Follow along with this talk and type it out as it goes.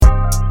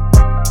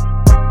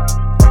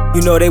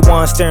You know they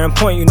want staring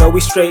point, you know we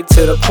straight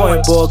to the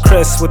point. Boy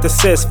Chris with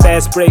assists,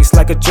 fast breaks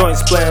like a joint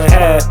split in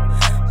half.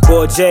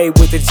 Boy Jay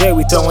with the J,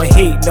 we throwing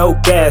heat, no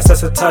gas,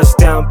 that's a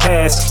touchdown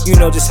pass. You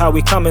know just how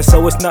we coming,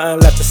 so it's nothing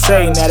left to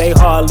say. Now they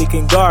hardly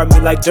can guard me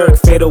like Dirk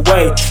fade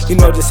away. You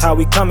know just how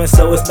we coming,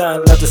 so it's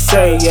nothing left to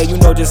say. Yeah, you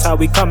know just how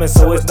we coming,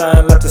 so it's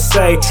nothing left to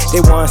say. They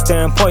want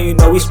staring point, you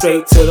know we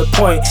straight to the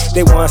point.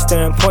 They want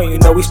staring point, you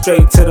know we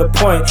straight to the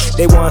point.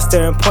 They want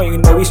staring point, you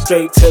know we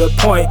straight to the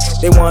point.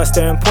 They want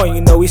staring point,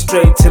 you know we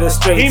straight to the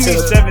straight to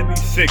the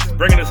 76,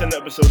 bringing us into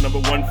episode number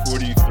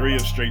 143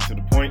 of Straight to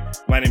the Point.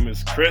 My name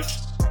is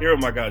Chris, here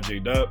with my guy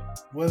J-Dub.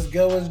 What's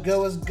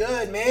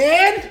good,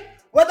 man?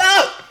 What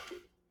up?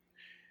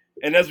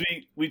 And as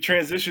we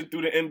transition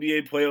through the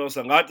NBA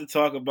playoffs, a lot to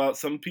talk about.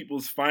 Some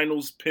people's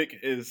finals pick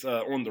is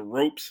on the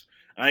ropes.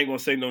 I ain't going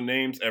to say no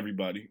names,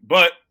 everybody.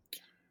 But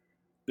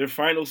their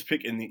finals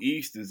pick in the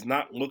East is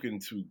not looking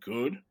too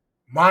good.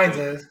 Mine's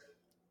is.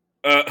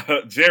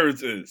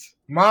 Jared's is.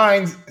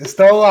 Mine's is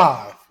still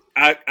alive.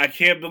 I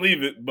can't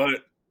believe it,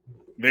 but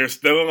they're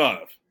still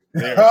alive.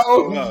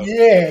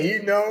 Yeah,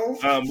 you know.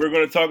 We're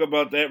going to talk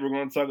about that. We're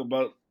going to talk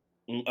about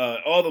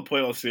all the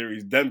playoff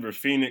series: Denver,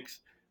 Phoenix,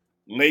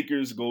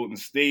 Lakers, Golden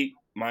State,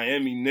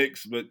 Miami,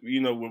 Knicks. But you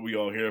know what we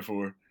all here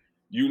for.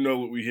 You know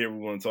what we here. We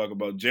want to talk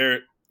about.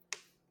 Jared,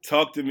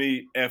 talk to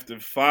me after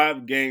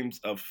 5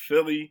 games of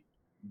Philly,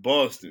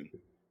 Boston.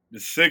 The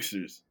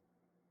Sixers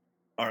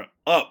are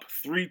up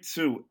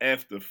 3-2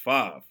 after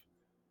 5.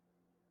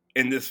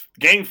 And this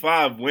Game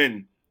 5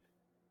 win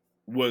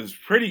was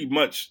pretty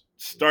much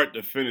start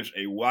to finish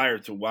a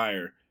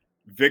wire-to-wire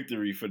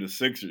victory for the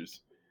Sixers.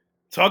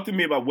 Talk to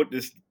me about what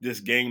this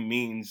game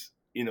means,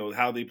 you know,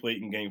 how they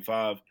played in Game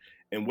 5,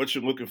 and what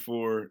you're looking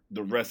for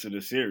the rest of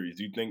the series.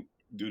 Do you think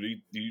do they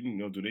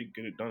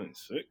get it done in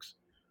 6?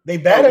 They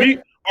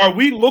better. Are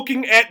we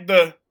looking at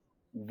the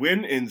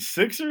win in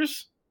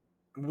Sixers?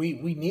 We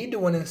need to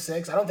win in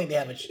 6. I don't think they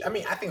have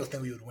I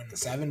think we would win in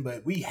 7,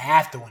 but we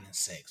have to win in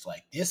 6.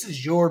 Like, this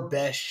is your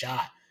best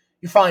shot.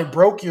 You finally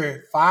broke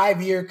your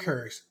 5-year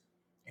curse.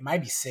 It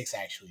might be 6,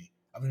 actually,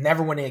 of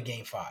never winning a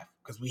Game 5,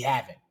 because we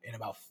haven't in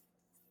about,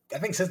 I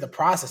think since the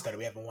process started,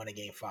 we haven't won a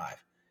Game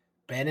 5.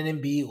 Ben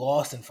and Embiid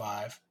lost in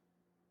 5.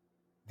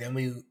 Then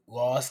we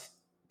lost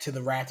to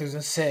the Raptors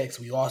in 6.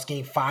 We lost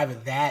Game 5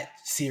 of that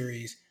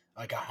series,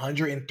 like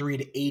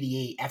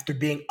 103-88, after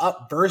being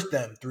up versus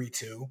them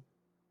 3-2.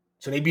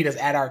 So they beat us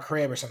at our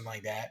crib or something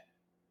like that.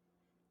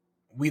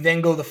 We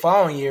then go the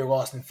following year,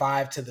 lost in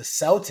 5 to the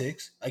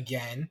Celtics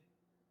again.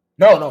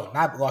 No,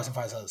 not lost in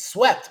 5 to the Celtics.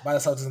 Swept by the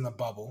Celtics in the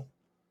bubble.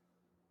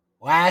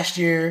 Last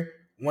year,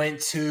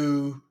 went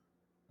to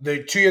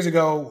 2 years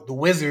ago, the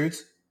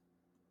Wizards.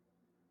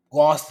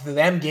 Lost to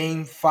them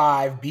Game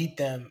 5, beat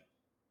them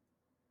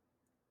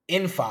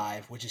in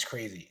 5, which is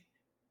crazy.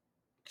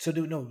 So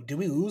did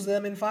we lose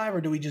them in 5,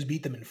 or do we just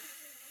beat them in?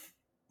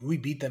 We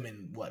beat them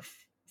in what?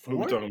 4? Who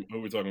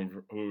we talking?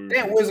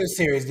 That Wizards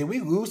series, did we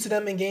lose to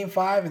them in Game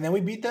 5 and then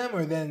we beat them,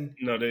 or then?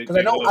 No, because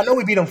I know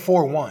we beat them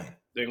 4-1.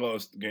 They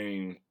lost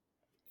Game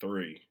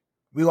 3.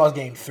 We lost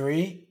Game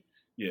 3.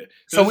 Yeah.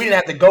 So we didn't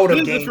have to go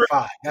to Game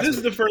 5. This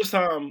is the first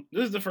time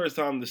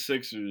the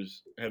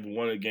Sixers have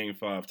won a Game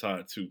 5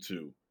 tied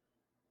 2-2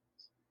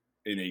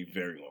 in a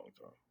very long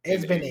time.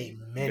 It's been a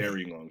minute.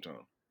 Very long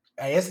time.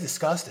 It's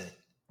disgusting.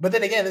 But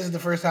then again, this is the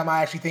first time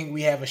I actually think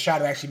we have a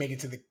shot of actually making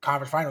it to the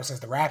conference finals since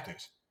the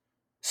Raptors.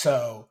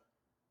 So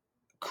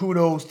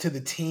kudos to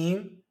the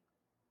team.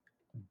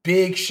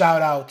 Big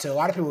shout out to, a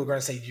lot of people are going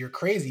to say you're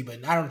crazy,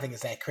 but I don't think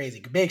it's that crazy.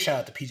 Big shout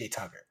out to PJ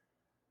Tucker.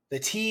 The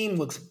team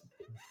looks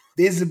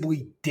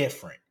visibly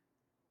different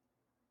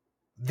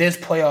this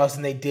playoffs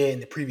than they did in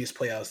the previous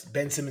playoffs.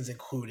 Ben Simmons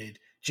included,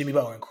 Jimmy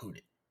Butler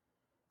included.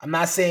 I'm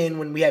not saying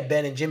when we had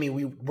Ben and Jimmy,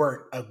 we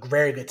weren't a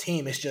very good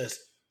team. It's just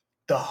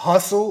the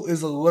hustle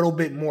is a little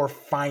bit more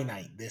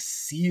finite. This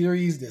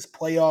series, this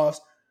playoffs.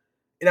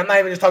 And I'm not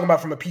even just talking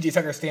about from a PJ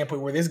Tucker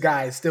standpoint where this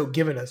guy is still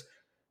giving us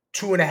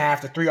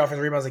 2.5 to 3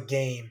 offensive rebounds a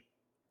game,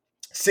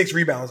 6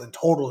 rebounds in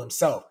total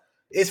himself.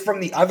 It's from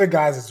the other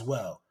guys as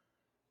well.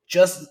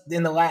 Just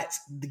in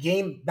the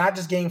game, not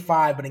just Game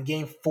 5, but in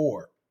Game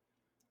 4.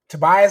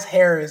 Tobias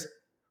Harris,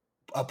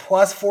 a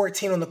plus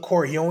 14 on the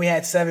court. He only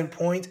had 7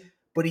 points,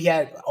 but he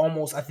had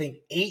almost, I think,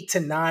 8 to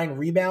 9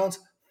 rebounds,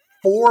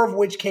 4 of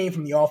which came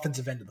from the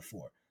offensive end of the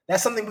floor.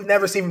 That's something we've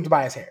never seen from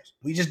Tobias Harris.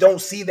 We just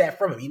don't see that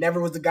from him. He never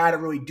was the guy to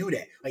really do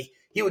that. Like,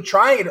 he would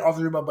try and get it off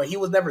the rebound, but he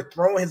was never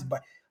throwing his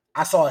butt.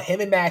 I saw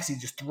him and Maxey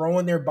just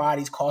throwing their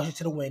bodies cautious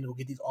to the wind to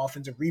get these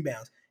offensive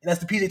rebounds. And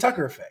that's the PJ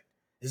Tucker effect.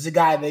 This is a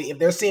guy that, if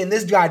they're seeing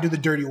this guy do the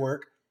dirty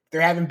work, if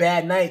they're having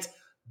bad nights,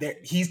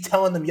 he's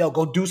telling them, yo,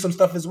 go do some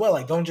stuff as well.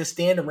 Like, don't just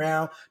stand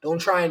around. Don't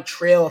try and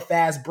trail a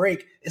fast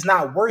break. It's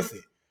not worth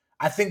it.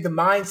 I think the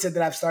mindset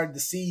that I've started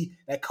to see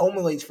that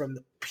culminates from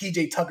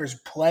PJ Tucker's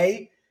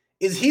play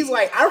is he's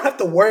like, I don't have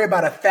to worry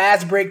about a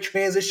fast break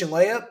transition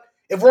layup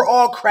if we're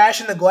all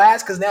crashing the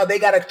glass, because now they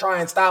got to try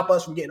and stop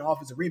us from getting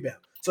offensive rebound.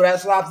 So that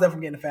stops them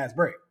from getting a fast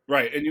break.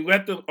 Right, and you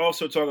have to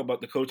also talk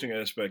about the coaching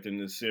aspect in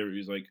this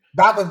series. Like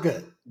Doc looks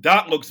good.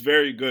 Doc looks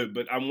very good,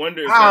 but I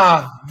wonder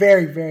if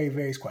Very, very,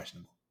 very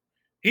questionable.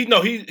 he's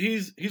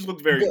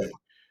looked very good.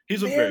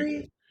 He's looked very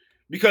good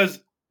because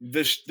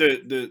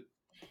the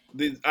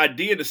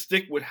idea to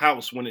stick with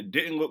House when it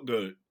didn't look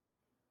good,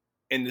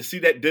 and to see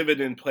that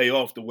dividend play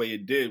off the way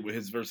it did with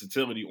his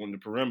versatility on the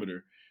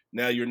perimeter.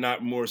 Now you're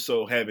not more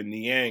so having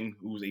Niang,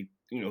 who's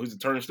a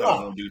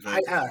turnstile on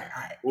defense, all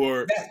right.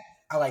 or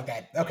I like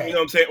that. Okay, you know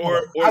what I'm saying,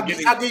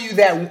 I'll give you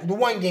that. The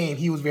one game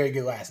he was very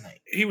good last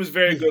night. He was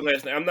very good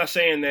last night. I'm not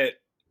saying that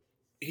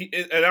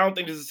and I don't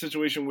think this is a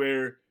situation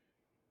where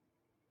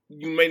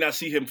you may not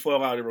see him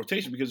fall out of the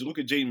rotation because look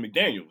at Jaden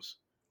McDaniels.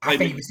 I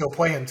think you can still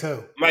play him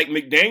too. Mike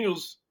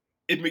McDaniels,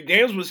 if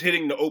McDaniels was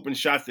hitting the open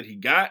shots that he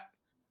got,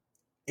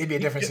 it'd be a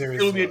different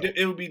series.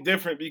 It would be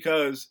different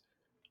because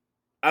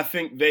I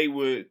think they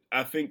would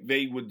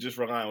just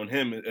rely on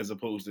him as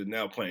opposed to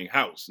now playing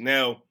House.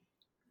 Now,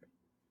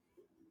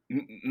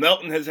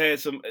 Melton has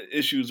had some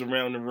issues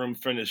around the rim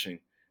finishing.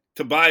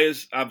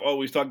 Tobias, I've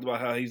always talked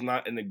about how he's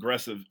not an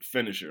aggressive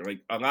finisher.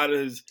 Like a lot of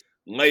his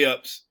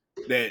layups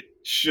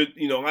should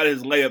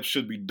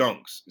be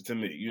dunks to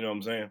me. You know what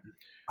I'm saying?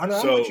 I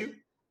know. So, I'm with you.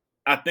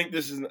 I think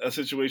this is a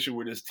situation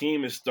where this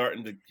team is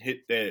starting to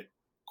hit that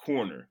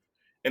corner.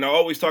 And I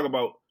always talk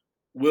about,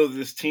 will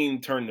this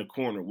team turn the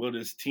corner? Will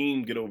this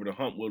team get over the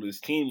hump? Will this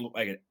team look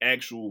like an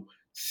actual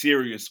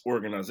serious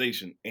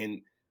organization?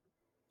 And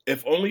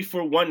if only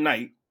for one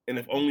night and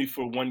if only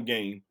for one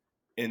game,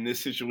 in this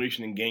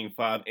situation in Game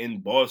 5 in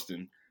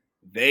Boston,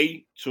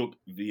 they took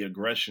the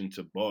aggression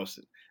to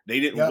Boston. They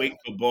didn't wait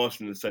for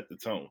Boston to set the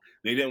tone.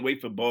 They didn't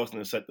wait for Boston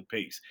to set the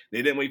pace.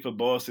 They didn't wait for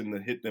Boston to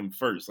hit them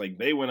first. Like,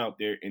 they went out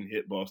there and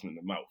hit Boston in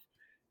the mouth.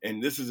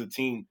 And this is the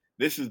team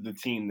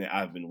that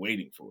I've been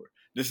waiting for.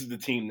 This is the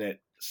team that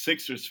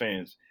Sixers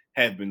fans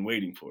have been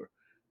waiting for.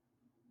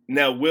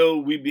 Now,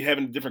 will we be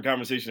having a different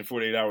conversation in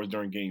 48 hours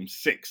during Game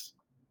 6?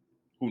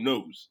 Who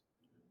knows?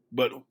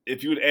 But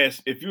if you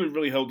had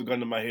really held the gun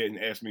to my head and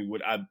asked me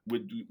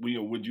would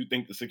you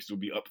think the Sixers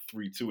would be up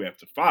 3-2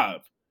 after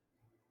 5,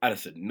 I'd have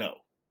said no.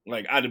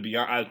 Like I can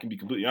be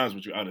completely honest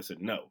with you, I'd have said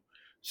no.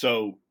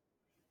 So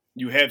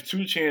you have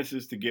 2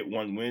 chances to get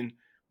one win.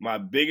 My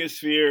biggest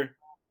fear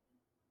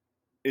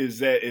is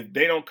that if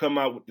they don't come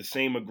out with the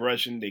same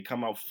aggression, they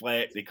come out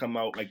flat, they come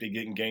out like they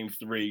did in Game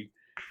 3,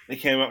 they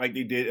came out like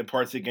they did in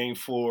parts of Game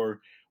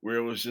 4, where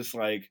it was just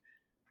like,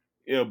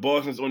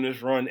 Boston's on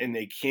this run and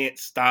they can't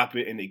stop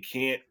it and they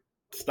can't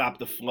stop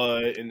the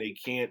flood and they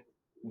can't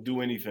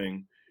do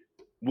anything.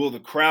 Will the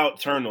crowd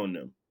turn on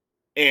them?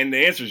 And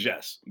the answer is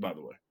yes, by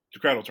the way. The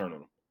crowd will turn on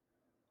them.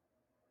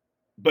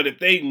 But if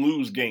they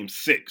lose Game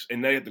 6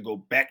 and they have to go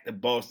back to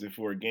Boston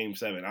for a Game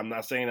 7, I'm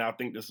not saying I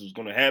think this is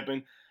going to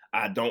happen.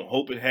 I don't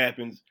hope it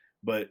happens,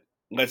 but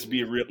let's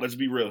be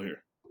real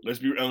here.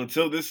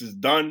 Until this is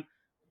done,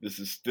 this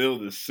is still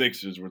the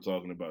Sixers we're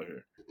talking about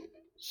here.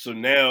 So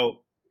now,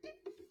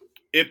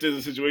 if there's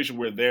a situation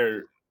where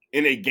they're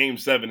in a Game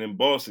 7 in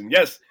Boston,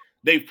 yes,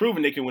 they've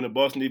proven they can win in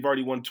Boston. They've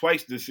already won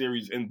twice this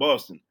series in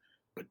Boston.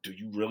 But do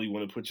you really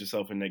want to put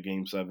yourself in that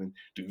Game 7?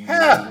 Do you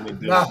really want to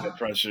deal with that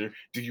pressure?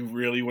 Do you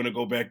really want to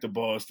go back to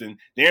Boston?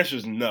 The answer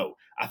is no.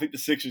 I think the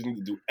Sixers need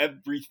to do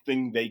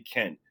everything they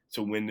can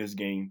to win this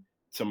game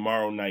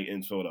tomorrow night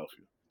in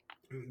Philadelphia.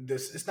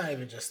 It's not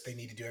even just they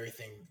need to do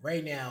everything.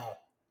 Right now,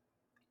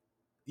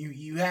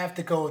 you have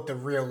to go with the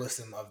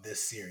realism of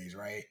this series,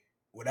 right?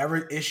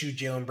 Whatever issue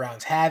Jaylen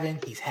Brown's having,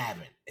 he's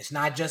having. It's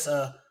not just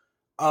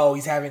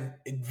he's having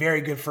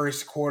very good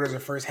first quarters or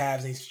first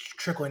halves and he's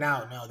trickling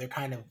out. No, they're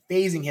kind of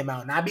phasing him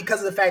out. Not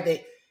because of the fact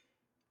that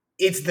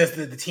it's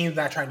the team's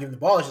not trying to give him the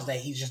ball. It's just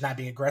that he's just not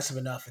being aggressive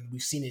enough. And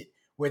we've seen it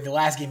where the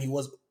last game he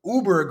was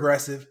uber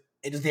aggressive.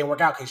 It just didn't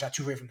work out because he shot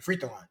 2 away from the free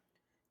throw line.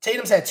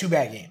 Tatum's had 2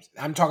 bad games.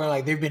 I'm talking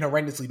like they've been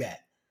horrendously bad.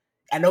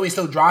 I know he's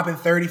still dropping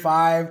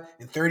 35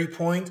 and 30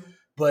 points,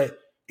 but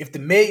if the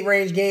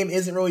mid-range game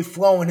isn't really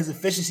flowing, his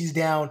efficiency's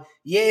down,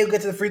 he'll get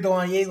to the free throw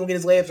line, he's going to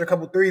get his layups or a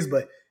couple threes,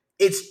 but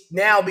it's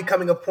now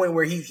becoming a point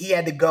where he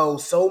had to go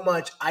so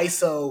much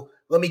ISO,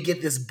 let me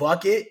get this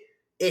bucket.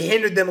 It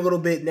hindered them a little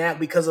bit now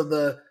because of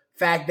the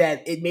fact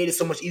that it made it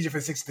so much easier for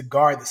the Sixers to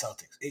guard the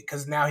Celtics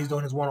because now he's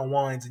doing his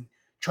one-on-ones and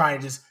trying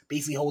to just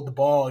basically hold the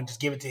ball and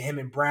just give it to him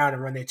and Brown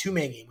and run their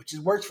 2-man game, which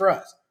works for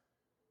us.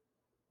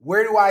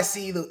 Where do I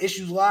see the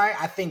issues lie?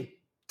 I think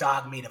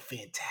Doc made a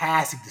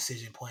fantastic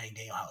decision playing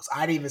Danuel House.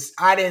 I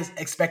didn't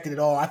expect it at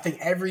all. I think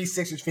every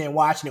Sixers fan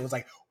watching it was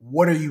like,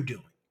 what are you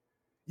doing?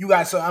 You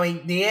guys,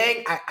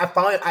 Niang,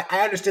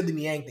 I understood the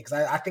Niang thing because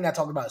I think I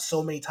talked about it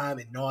so many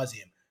times ad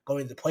nauseum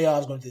going into the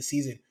playoffs, going into the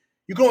season.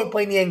 You can only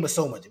play Niang but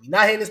so much. If he's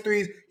not hitting his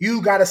threes,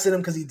 you got to sit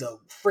him because he's a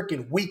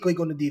freaking weak link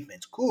on the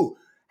defense. Cool.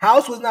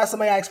 House was not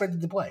somebody I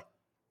expected to play.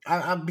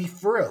 I'm be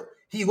for real.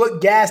 He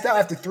looked gassed out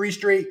after 3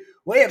 straight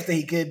layups that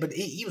he could, but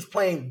he was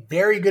playing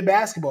very good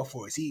basketball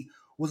for us. He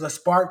was a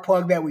spark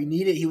plug that we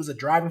needed. He was a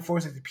driving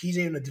force at the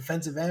PJ on the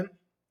defensive end.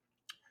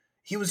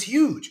 He was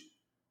huge.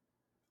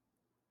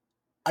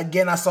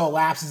 Again, I saw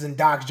lapses in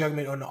Doc's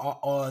judgment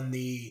on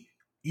the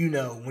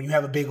when you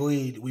have a big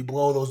lead, we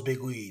blow those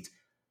big leads.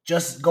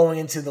 Just going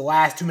into the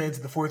last 2 minutes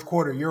of the fourth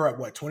quarter, you're at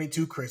what,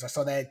 22, Chris? I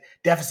saw that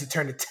deficit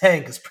turn to 10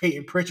 because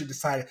Peyton Pritchard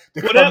decided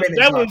to come in and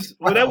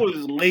that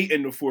was late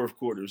in the fourth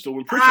quarter. So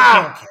when Pritchard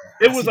I don't care.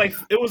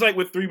 it was like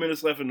with 3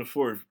 minutes left in the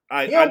fourth.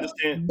 I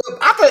understand.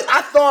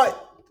 I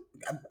thought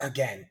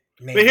again.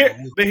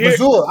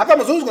 Missoula. I thought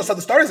Missoula was going to start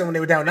the starters when they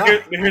were down 9.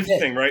 But here's the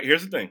thing, right?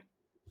 Here's the thing.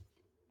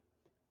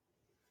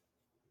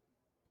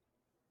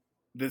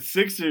 The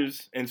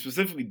Sixers, and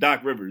specifically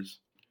Doc Rivers,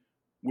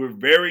 were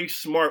very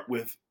smart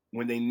with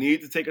when they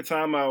need to take a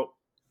timeout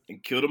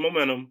and kill the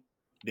momentum,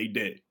 they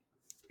did.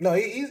 No,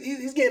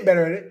 he's getting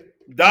better at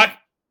it. Doc,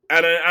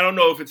 I don't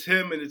know if it's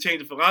him and the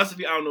change of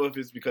philosophy. I don't know if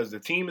it's because the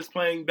team is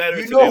playing better.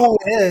 You know who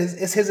it is?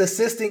 It's his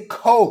assistant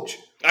coach.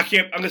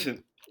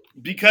 Listen,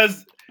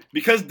 because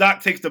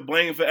Doc takes the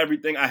blame for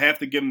everything, I have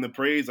to give him the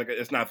praise. Like,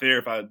 it's not fair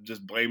if I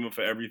just blame him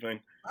for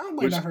everything. I don't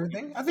blame him for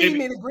everything. I think he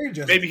made a great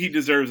adjustment. Maybe he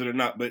deserves it or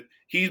not, but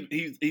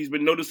he's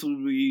been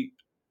noticeably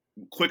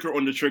quicker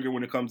on the trigger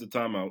when it comes to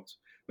timeouts.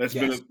 That's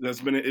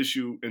been an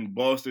issue in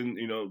Boston.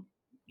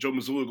 Joe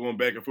Mazzulla going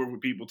back and forth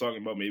with people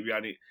talking about maybe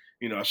I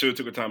should have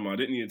took a timeout. I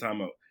didn't need a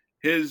timeout.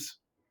 His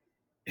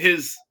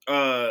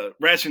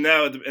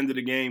rationale at the end of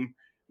the game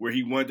where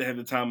he wanted to have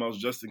the timeouts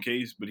just in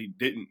case, but he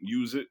didn't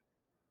use it.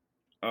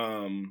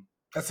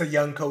 That's a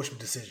young coach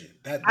decision.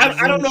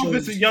 I don't know if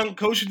it's a young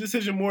coaching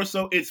decision. More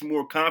so, it's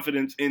more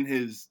confidence in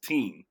his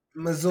team.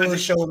 Mazzulla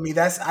showed me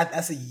that's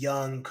a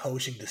young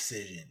coaching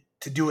decision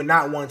to do it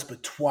not once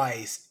but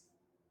twice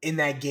in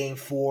that game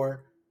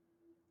 4.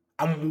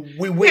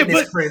 We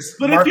witnessed Chris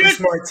Marcus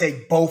Smart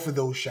take both of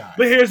those shots.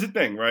 But here's the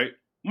thing, right?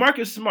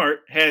 Marcus Smart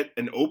had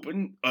an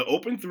open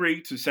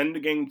 3 to send the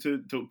game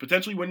to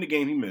potentially win the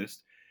game he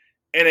missed,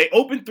 and an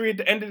open 3 at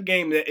the end of the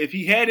game that if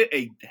he had it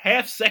a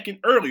half second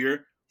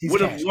earlier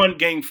would have won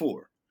game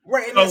 4.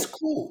 Right, and that's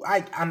cool.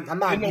 I'm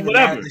not even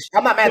mad at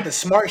I'm not mad at the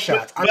Smart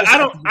shots.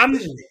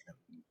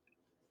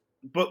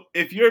 But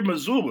if you're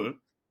Missoula,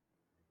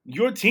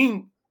 your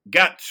team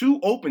got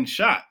 2 open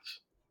shots.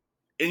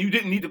 And you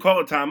didn't need to call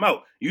a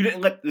timeout. You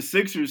didn't let the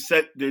Sixers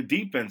set their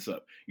defense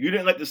up. You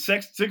didn't let the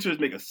Sixers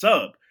make a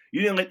sub.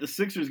 You didn't let the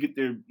Sixers get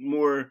their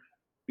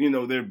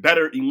their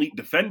better elite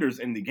defenders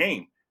in the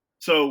game.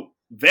 So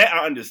that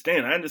I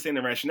understand. I understand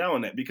the rationale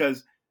in that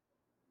because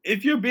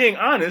if you're being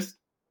honest,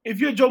 if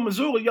you're Joe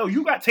Mazzulla,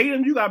 you got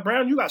Tatum, you got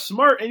Brown, you got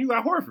Smart, and you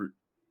got Horford.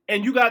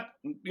 And you got,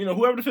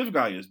 whoever the fifth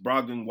guy is,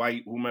 Brogdon,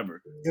 White,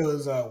 whomever. It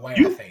was White,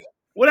 I think.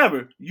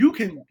 Whatever. You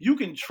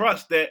can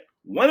trust that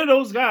one of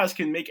those guys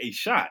can make a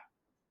shot.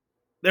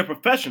 They're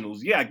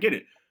professionals. Yeah, I get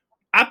it.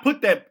 I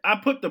put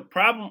the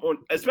problem on,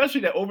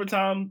 especially that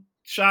overtime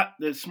shot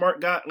that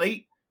Smart got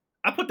late.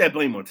 I put that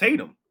blame on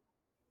Tatum.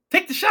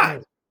 Take the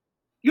shot.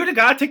 You're the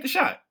guy. Take the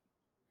shot.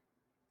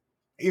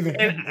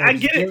 I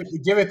get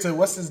it. Give it to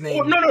what's his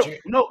name?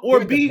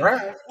 Or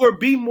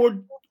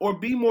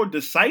be more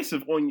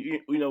decisive on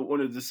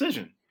on a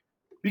decision,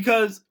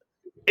 because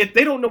if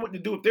they don't know what to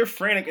do, if they're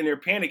frantic and they're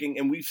panicking,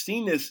 and we've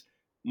seen this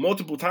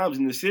multiple times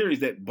in the series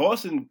that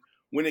Boston,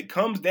 when it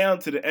comes down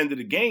to the end of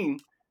the game,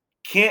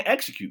 can't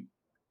execute.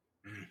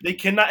 They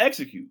cannot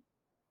execute.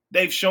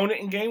 They've shown it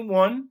in game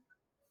 1.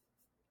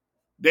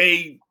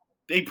 They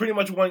pretty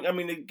much won. I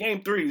mean, in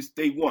game 3,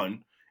 they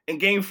won. In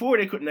game 4,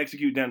 they couldn't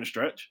execute down the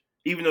stretch,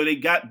 even though they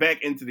got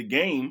back into the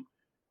game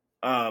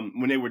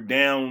when they were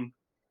down.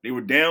 They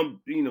were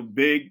down,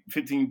 big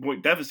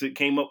 15-point deficit,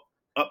 came up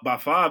by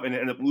 5, and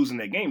ended up losing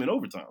that game in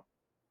overtime.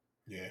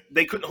 Yeah,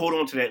 they couldn't hold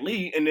on to that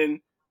lead, and then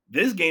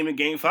this game in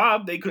game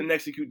 5, they couldn't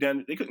execute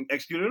down. They couldn't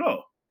execute at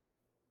all.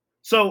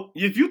 So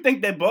if you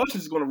think that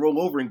Boston's going to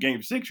roll over in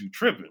game 6, you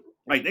tripping.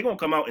 Like, they're going to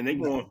come out and they're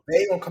going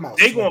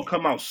to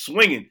come out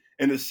swinging,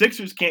 and the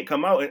Sixers can't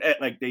come out and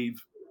act like they've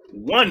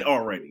won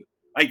already.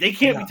 Like, they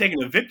can't be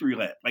taking a victory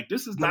lap. Like,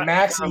 this is not the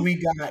maxi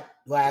we got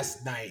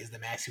last night is the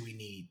maxi we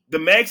need. The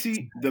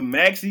maxi,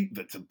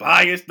 the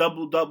Tobias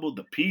double-double,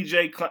 the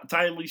PJ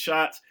timely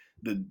shots,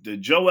 the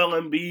Joel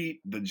Embiid,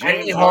 the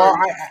James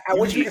Harden. I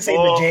wish we could say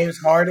the James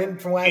Harden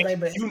from last night,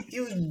 but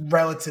he was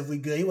relatively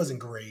good. He wasn't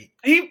great.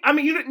 You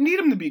didn't need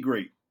him to be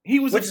great. He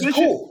was efficient.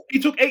 Cool. He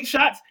took 8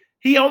 shots.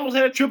 He almost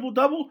had a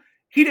triple-double.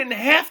 He didn't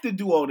have to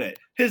do all that.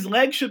 His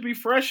legs should be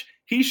fresh.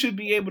 He should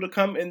be able to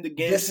come in the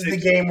game. This is the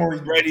game where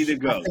he's ready to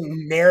go. I think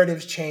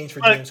narratives change for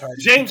James Harden.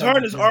 James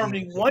Harden has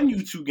already won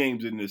you 2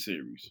 games in this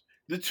series.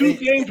 The 2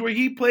 games where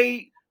he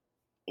played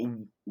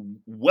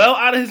well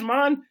out of his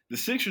mind, the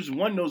Sixers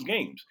won those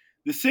games.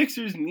 The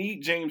Sixers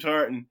need James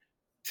Harden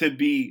to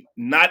be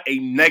not a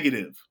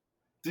negative.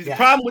 The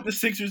problem with the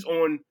Sixers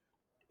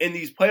in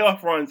these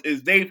playoff runs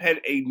is they've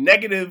had a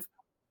negative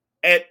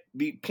at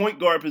the point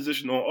guard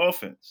position on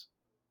offense.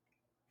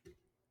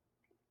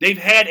 They've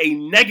had a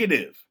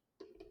negative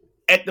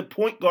at the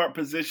point guard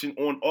position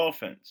on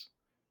offense.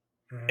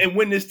 Mm-hmm. And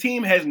when this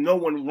team has no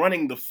one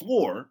running the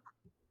floor,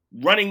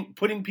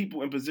 putting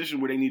people in position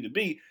where they need to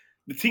be,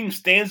 the team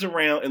stands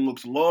around and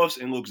looks lost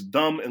and looks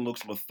dumb and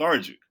looks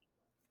lethargic.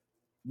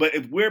 But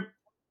if we're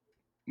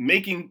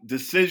making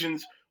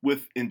decisions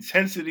with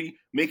intensity,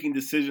 making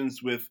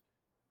decisions with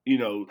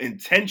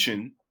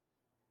intention,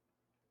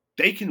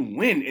 they can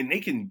win and they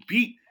can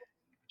beat.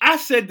 I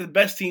said the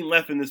best team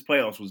left in this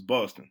playoffs was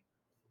Boston.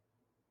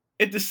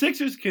 If the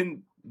Sixers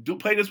can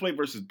play this way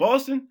versus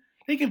Boston,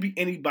 they can beat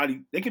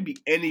anybody. They can beat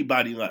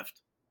anybody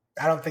left.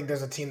 I don't think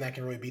there's a team that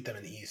can really beat them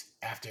in the East.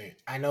 After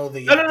I know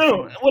the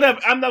no, whatever.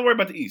 I'm not worried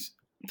about the East.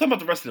 I'm talking about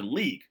the rest of the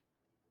league.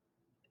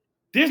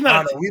 There's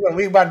not.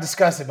 We about to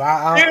discuss it,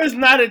 but there's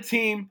not a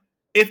team.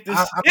 If this,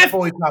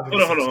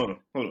 hold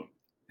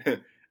on.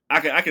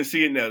 I can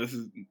see it now. This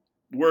is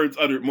words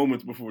uttered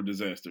moments before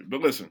disaster. But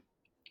listen,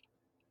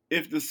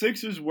 if the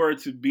Sixers were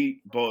to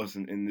beat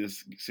Boston in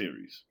this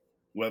series,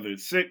 whether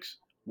it's 6,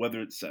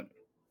 whether it's 7,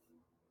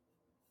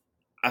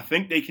 I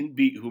think they can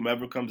beat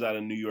whomever comes out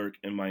of New York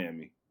and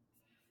Miami.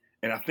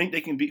 And I think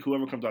they can beat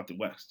whoever comes out the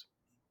West.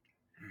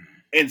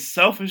 And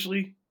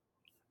selfishly,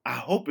 I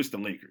hope it's the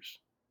Lakers.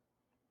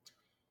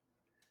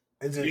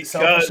 Is it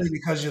selfishly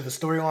because of the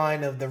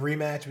storyline of the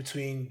rematch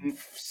between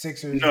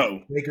Sixers,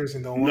 Lakers,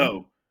 and the one?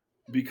 No,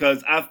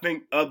 because I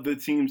think of the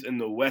teams in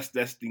the West,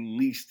 that's the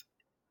least.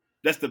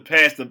 That's the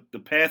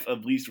path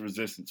of least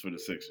resistance for the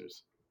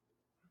Sixers.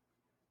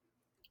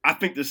 I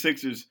think the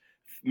Sixers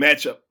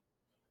match up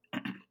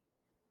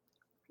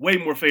way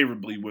more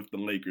favorably with the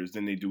Lakers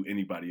than they do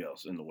anybody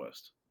else in the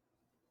West.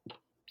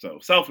 So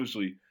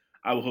selfishly,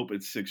 I would hope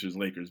it's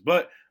Sixers-Lakers.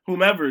 But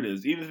whomever it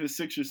is, even if it's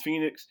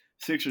Sixers-Phoenix,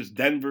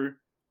 Sixers-Denver,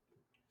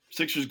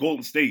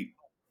 Sixers-Golden State,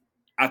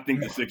 I think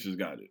the Sixers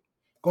got it.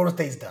 Golden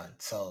State's done.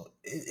 So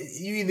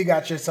you either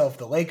got yourself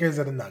the Lakers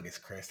or the Nuggets,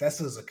 Chris. That's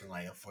what it's looking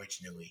like,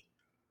 unfortunately.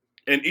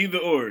 And either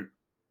or,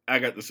 I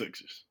got the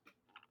Sixers.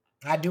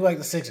 I do like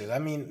the Sixers. I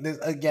mean,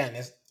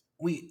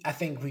 I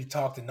think we've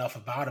talked enough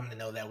about him to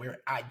know that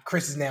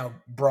Chris has now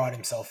brought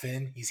himself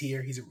in. He's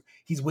here.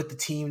 He's with the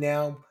team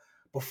now.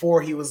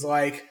 Before he was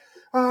like,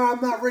 I'm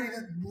not ready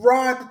to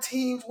ride the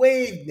team's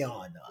wave.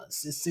 No.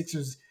 It's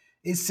Sixers.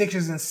 It's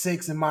Sixers and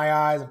 6 in my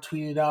eyes. I've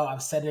tweeted it out.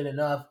 I've said it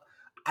enough.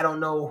 I don't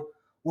know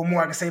what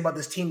more I can say about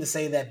this team to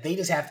say that they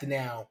just have to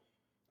now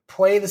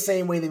play the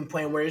same way they've been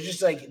playing, where it's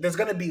just like there's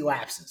going to be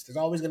lapses. There's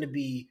always going to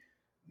be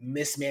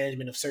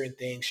mismanagement of certain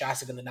things.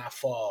 Shots are going to not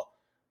fall.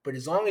 But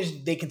as long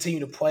as they continue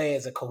to play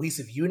as a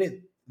cohesive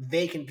unit,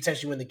 they can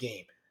potentially win the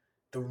game.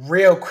 The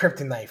real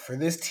kryptonite for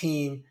this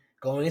team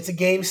going into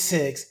Game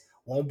 6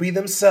 won't be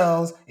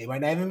themselves. It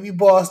might not even be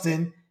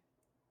Boston.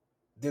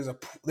 There's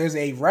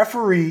a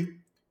referee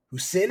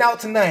who's sitting out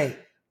tonight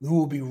who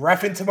will be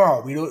reffing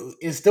tomorrow.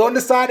 It's still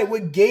undecided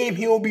what game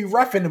he will be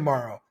reffing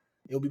tomorrow.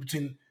 It will be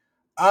between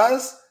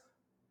us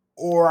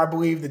or I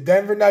believe the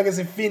Denver Nuggets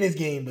and Phoenix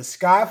game. But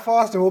Scott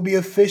Foster will be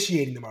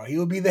officiating tomorrow. He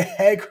will be the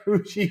head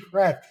crew chief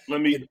ref.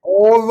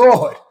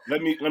 Lord,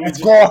 that's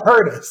going to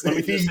hurt us. Let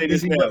me just say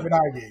this now.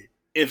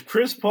 If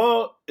Chris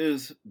Paul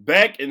is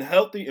back and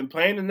healthy and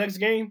playing the next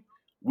game,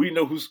 we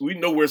know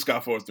where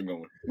Scott Foster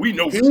going. We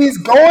know he's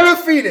going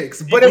to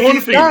Phoenix. But if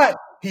he's not,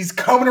 he's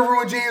coming to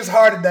ruin James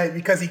Harden tonight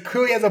because he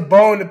clearly has a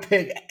bone to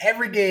pick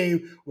every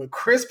game with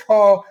Chris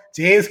Paul,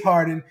 James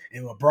Harden,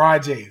 and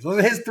LeBron James. Those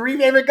are his 3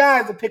 favorite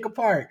guys to pick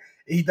apart.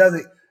 And he does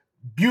it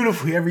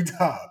beautifully every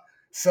time.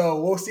 So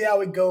we'll see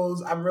how it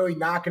goes. I'm really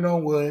knocking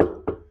on wood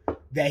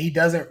that he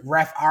doesn't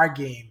ref our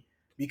game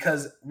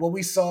because what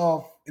we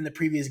saw in the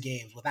previous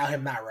games without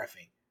him not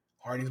reffing,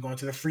 Harden's going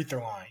to the free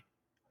throw line.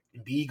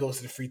 Embiid goes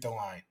to the free throw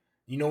line.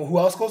 You know who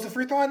else goes to the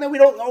free throw line that we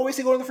don't always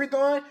see go to the free throw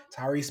line?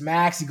 Tyrese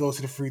Maxey goes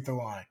to the free throw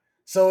line.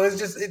 So it's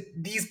just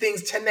these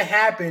things tend to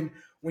happen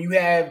when you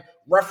have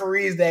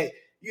referees that,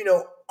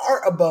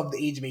 aren't above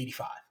the age of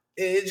 85.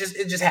 It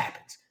just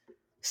happens.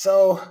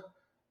 So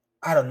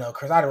I don't know,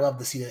 Chris. I'd love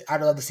to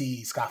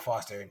see Scott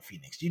Foster in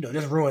Phoenix.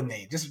 Just ruin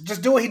it.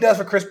 Just do what he does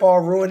for Chris Paul.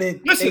 Ruin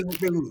it. Listen,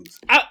 they lose.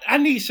 I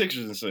need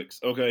Sixers and 6.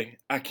 Okay,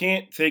 I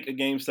can't take a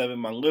Game 7.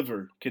 My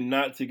liver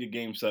cannot take a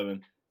Game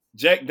 7.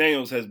 Jack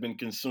Daniels has been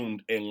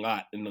consumed a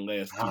lot in the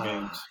last 2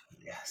 games.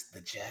 Yes, the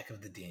Jack of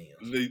the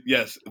Daniels.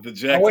 The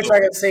Jack. I wish I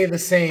could say the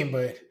same,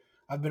 but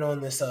I've been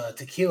on this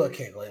tequila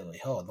kick lately.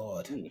 Oh,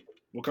 Lord. Ooh,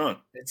 what kind?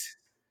 It's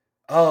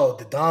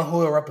the Don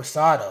Julio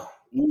Reposado.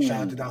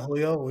 Shout out to Don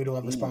Julio. We do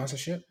have a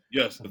sponsorship.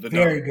 Yes.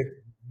 Very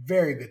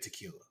good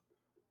tequila.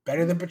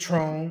 Better than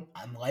Patron.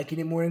 I'm liking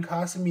it more than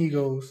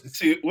Casamigos.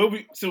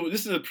 So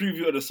this is a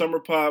preview of the summer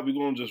pod. We're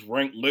going to just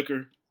rank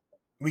liquor.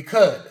 We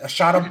could. A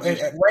shot of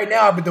right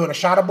now I've been doing a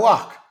shot of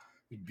block.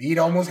 Beat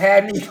almost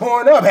had me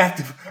going up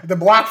after the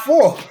block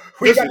 4.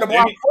 We got the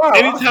block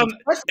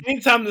 5.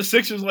 Anytime the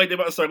Sixers like they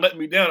about to start letting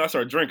me down, I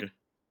start drinking.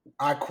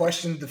 I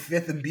questioned the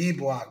 5th and B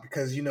block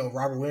because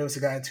Robert Williams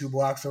had gotten 2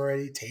 blocks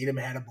already. Tatum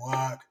had a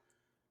block.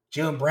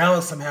 Jaylen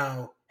Brown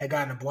somehow had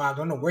gotten a block. I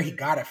don't know where he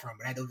got it from,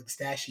 but I had to look at the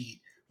stat sheet.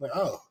 Like,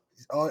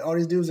 all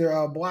these dudes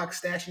are block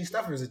stashing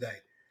stuffers today.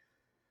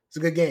 It's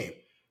a good game.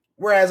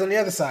 Whereas on the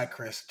other side,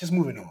 Chris, just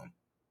moving on.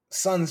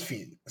 Suns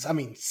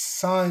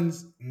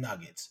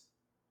Nuggets.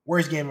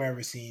 Worst game I've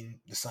ever seen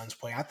the Suns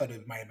play. I thought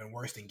it might have been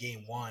worse than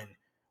Game 1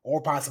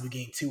 or possibly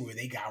Game 2 where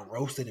they got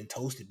roasted and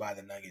toasted by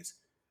the Nuggets.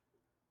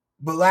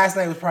 But last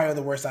night was probably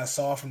the worst I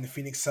saw from the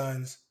Phoenix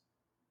Suns.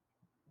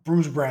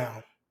 Bruce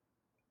Brown,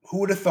 Who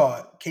would have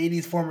thought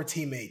KD's former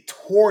teammate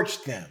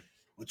torched them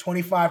with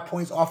 25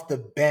 points off the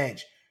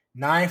bench,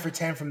 9 for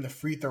 10 from the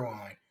free throw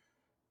line.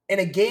 In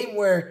a game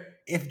where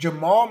if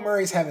Jamal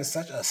Murray's having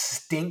such a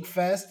stink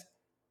fest,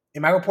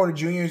 and Michael Porter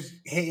Jr. is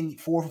hitting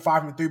 4 for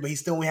 5 from 3, but he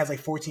still only has like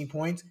 14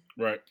 points.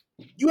 Right.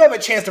 You have a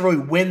chance to really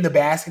win the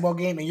basketball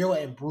game, and you're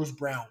letting Bruce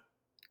Brown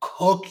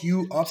cook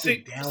you up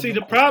and down. See,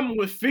 the problem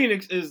with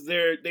Phoenix is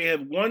they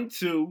have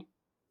 1-2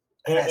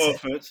 on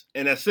offense,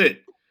 and that's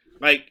it.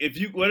 Like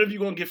whatever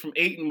you're gonna get from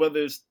Ayton, whether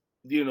it's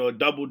a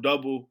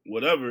double,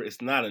 whatever,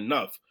 it's not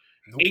enough.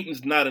 Nope.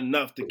 Ayton's not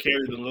enough to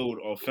carry the load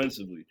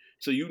offensively.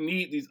 So you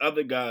need these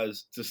other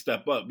guys to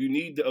step up. You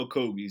need the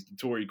Okogis, the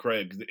Torrey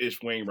Craigs, the Ish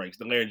Wainwrights,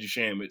 the Landry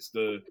Shamits,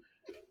 the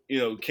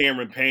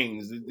Cameron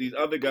Paynes, these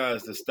other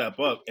guys to step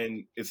up,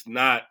 and it's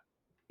not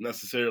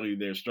necessarily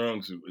their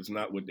strong suit. It's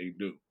not what they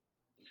do.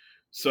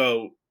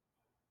 So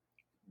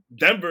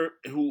Denver,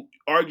 who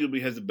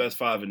arguably has the best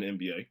 5 in the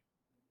NBA,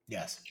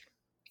 yes,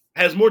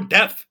 has more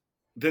depth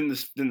than the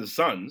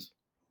Suns.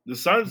 The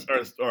Suns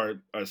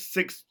are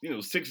six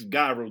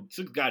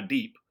guy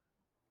deep.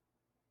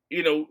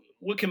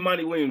 What can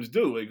Monty Williams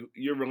do? Like,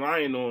 you're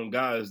relying on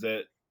guys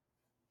that,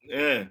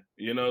 they're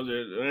not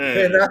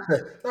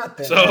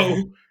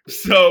that.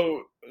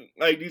 So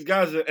like these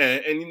guys are,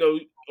 and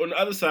on the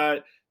other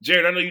side,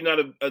 Jared, I know you're not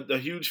a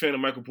huge fan of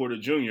Michael Porter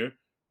Jr.,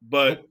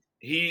 but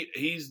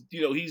he's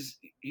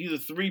a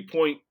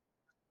 3-point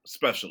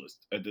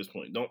specialist at this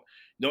point. Don't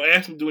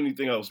ask him to do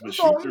anything else but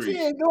shoot threes.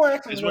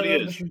 That's what he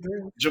is.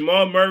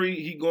 Jamal Murray,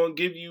 he gonna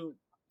give you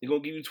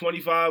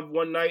 25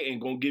 one night and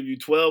gonna give you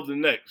 12 the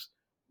next.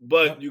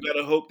 But you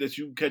gotta hope that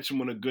you catch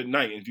him on a good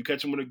night. And if you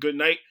catch him on a good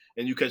night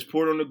and you catch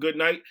Porter on a good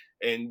night,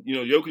 and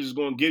Jokic is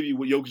gonna give you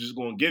what Jokic is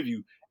gonna give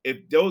you.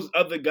 If those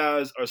other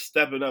guys are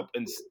stepping up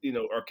and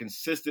are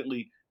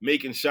consistently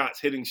making shots,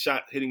 hitting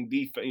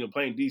defense,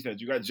 playing defense,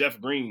 you got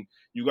Jeff Green,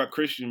 you got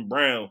Christian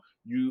Brown,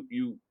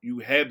 you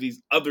have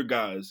these other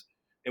guys,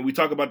 and we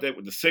talk about that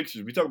with the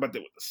Sixers, we talk about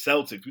that with the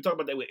Celtics, we talk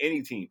about that with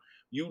any team.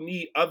 You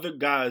need other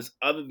guys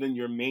other than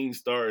your main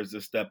stars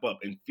to step up,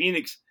 and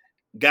Phoenix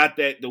got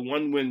the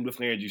one win with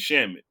Landry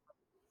Shamet.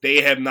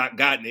 They have not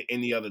gotten it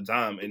any other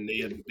time, and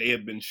they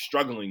have been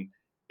struggling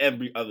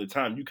every other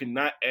time. You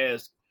cannot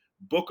ask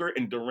Booker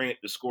and Durant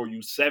to score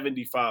you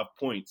 75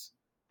 points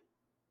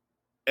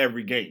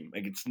every game.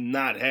 Like, it's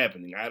not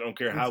happening. I don't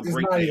care how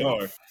great they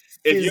are.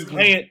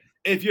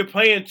 If you're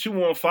playing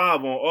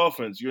 2-on-5 on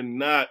offense, you're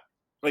not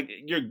like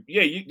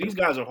these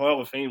guys are Hall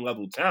of Fame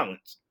level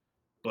talents.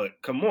 But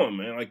come on,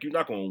 man, like, you're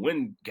not going to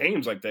win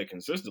games like that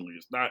consistently.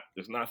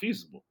 It's not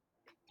feasible.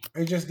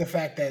 It's just the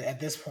fact that at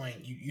this point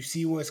you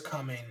see what's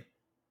coming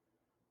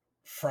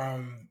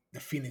from the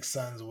Phoenix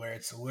Suns, where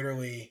it's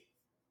literally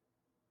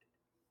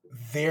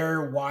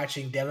they're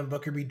watching Devin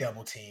Booker be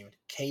double teamed.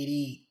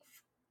 KD,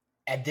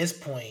 at this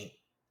point,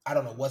 I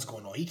don't know what's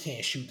going on. He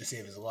can't shoot to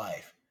save his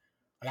life.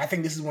 Like, I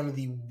think this is one of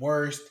the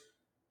worst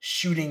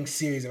shooting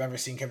series I've ever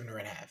seen Kevin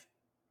Durant have.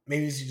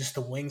 Maybe it's just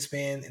the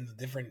wingspan and the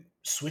different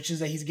switches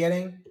that he's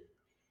getting.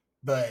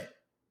 But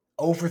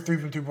 0 for 3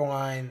 from 3-point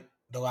line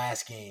the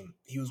last game.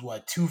 He was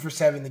 2 for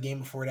 7 the game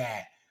before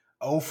that.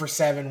 0 for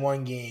 7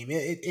 one game.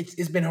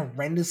 It's been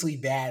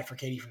horrendously bad for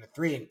KD from the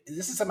 3. And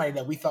this is somebody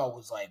that we thought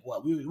was like,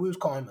 we was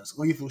calling him a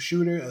lethal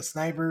shooter, a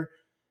sniper.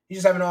 He's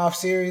just having an off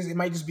series. It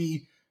might just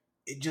be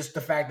just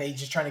the fact that he's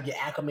just trying to get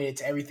acclimated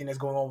to everything that's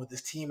going on with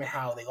this team and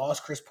how they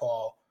lost Chris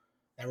Paul.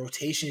 That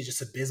rotation is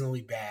just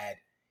abysmally bad.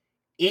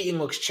 Ayton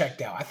looks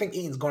checked out. I think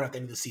Ayton's going at the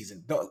end of the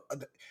season.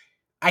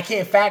 I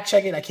can't fact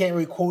check it. I can't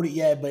really quote it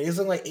yet, but it looks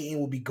like Ayton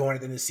will be going at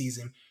the end of the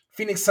season.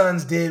 Phoenix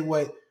Suns did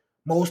what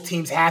most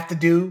teams have to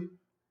do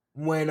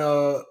when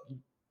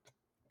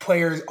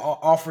players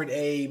offered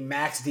a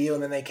max deal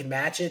and then they can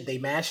match it. They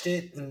matched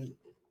it and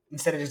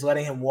instead of just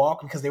letting him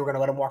walk because they were going to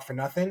let him walk for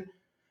nothing.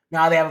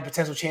 Now they have a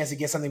potential chance to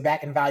get something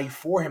back in value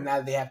for him now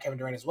that they have Kevin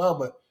Durant as well.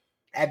 But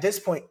at this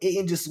point,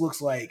 Ayton just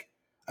looks like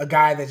a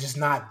guy that's just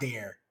not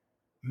there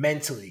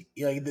mentally.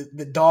 Like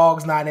the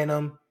dog's not in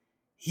him.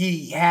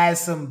 He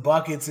has some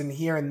buckets in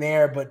here and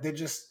there, but they're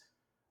just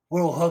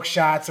little hook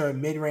shots or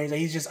mid-range. Like,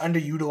 he's just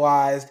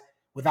underutilized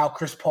without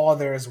Chris Paul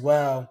there as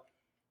well.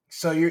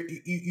 So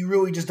you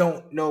really just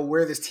don't know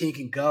where this team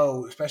can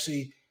go,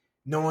 especially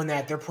knowing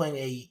that they're playing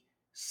a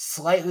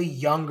slightly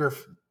younger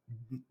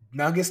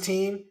Nuggets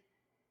team.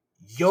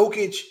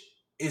 Jokic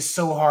is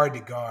so hard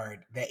to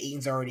guard that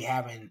Ayton's already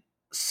having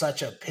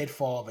such a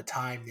pitfall of a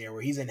time there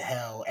where he's in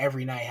hell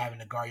every night having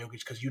to guard Jokic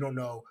because you don't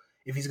know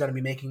if he's going to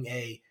be making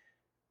a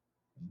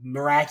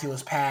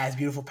miraculous pass,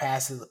 beautiful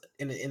pass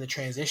in the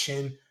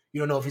transition. You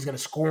don't know if he's going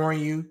to score on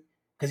you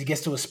because he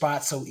gets to a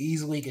spot so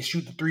easily. He can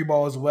shoot the 3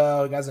 ball as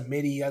well. He has a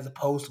midi. He has a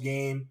post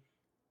game.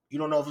 You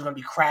don't know if he's going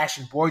to be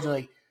crashing boards. You're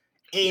like,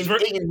 Ayton's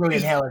really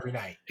in hell every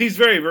night. He's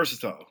very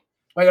versatile.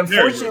 Like,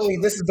 unfortunately,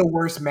 this is the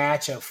worst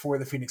matchup for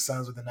the Phoenix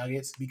Suns with the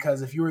Nuggets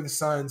because if you were the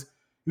Suns,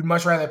 you'd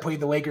much rather play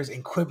the Lakers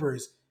and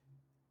Clippers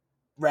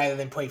rather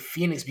than play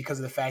Phoenix because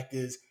of the fact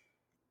is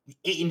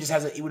Ayton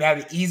just would have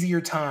an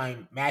easier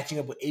time matching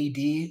up with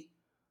AD,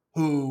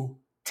 who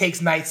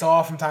takes nights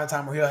off from time to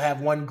time where he'll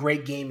have one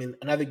great game and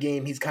another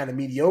game he's kind of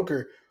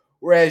mediocre.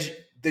 Whereas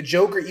the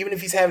Joker, even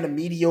if he's having a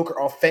mediocre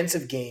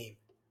offensive game,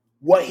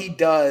 what he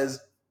does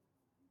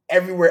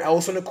everywhere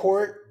else on the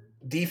court,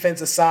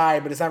 defense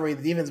aside, but it's not really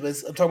the defense, but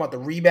I'm talking about the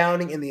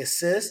rebounding and the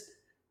assist,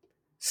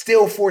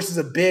 still forces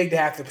a big to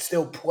have to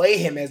still play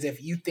him as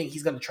if you think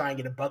he's going to try and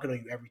get a bucket on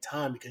you every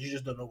time because you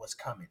just don't know what's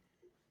coming.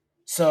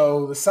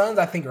 So the Suns,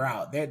 I think, are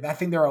out. I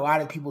think there are a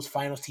lot of people's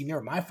finals team. They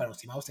were my finals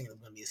team. I was thinking it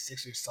was going to be a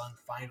Sixers-Suns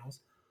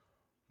finals.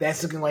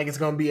 That's looking like it's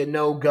going to be a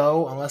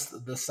no-go unless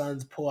the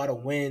Suns pull out a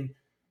win.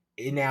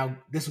 And now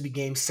this will be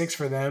game 6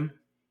 for them.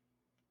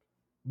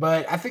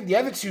 But I think the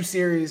other two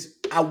series,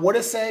 I would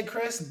have said,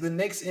 Chris, the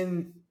Knicks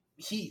and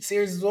Heat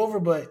series is over,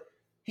 but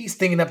he's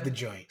stinging up the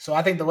joint. So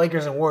I think the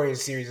Lakers and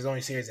Warriors series is the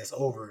only series that's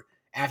over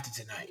after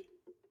tonight.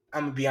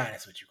 I'm going to be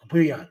honest with you,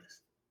 completely honest.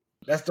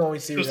 That's the only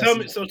series.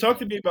 So talk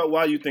to me about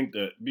why you think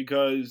that,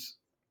 because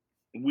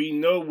we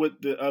know what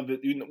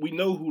we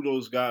know who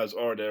those guys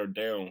are that are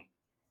down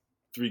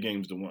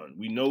 3-1.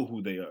 We know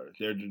who they are.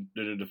 They're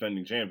the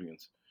defending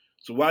champions.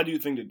 So why do you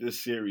think that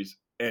this series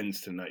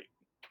ends tonight?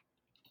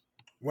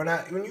 When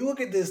you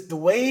look at this, the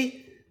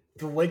way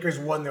the Lakers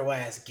won their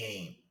last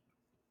game,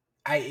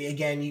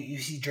 you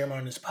see Draymond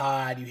on this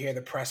pod, you hear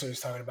the pressers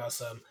talking about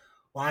some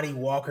Lonnie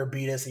Walker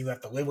beat us and you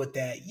have to live with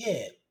that.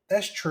 Yeah,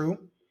 that's true.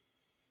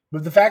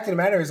 But the fact of the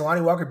matter is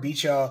Lonnie Walker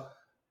beat y'all,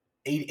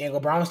 and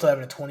LeBron was still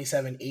having a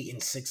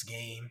 27-8-6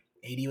 game.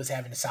 AD was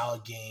having a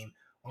solid game.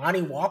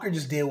 Lonnie Walker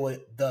just did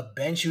what the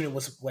bench unit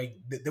was like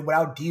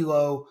without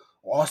D'Lo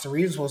or Austin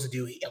Reeves was supposed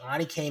to do.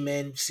 Lonnie came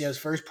in, see his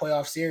first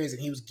playoff series,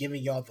 and he was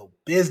giving y'all the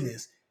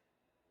business.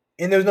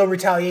 And there's no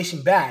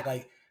retaliation back.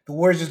 Like the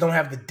Warriors just don't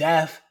have the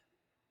depth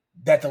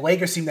that the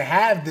Lakers seem to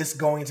have this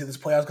going into this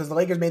playoffs because the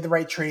Lakers made the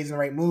right trades and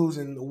the right moves,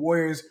 and the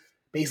Warriors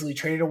basically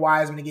traded a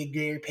Wiseman to get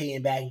Gary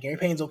Payton back. And Gary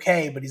Payton's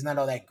okay, but he's not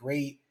all that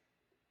great.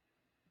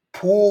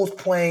 Poole's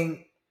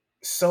playing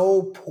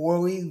so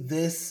poorly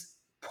this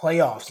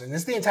playoffs, and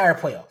this is the entire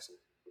playoffs.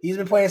 He's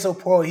been playing so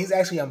poorly, he's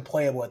actually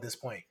unplayable at this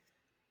point.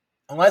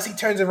 Unless he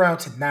turns around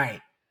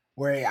tonight,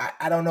 where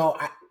I don't know,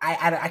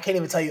 I can't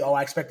even tell you,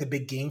 I expect a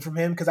big game from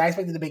him, because I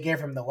expected a big game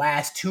from the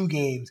last 2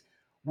 games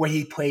where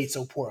he played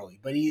so poorly.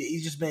 But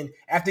he's just been,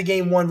 after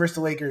game 1 versus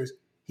the Lakers,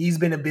 he's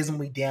been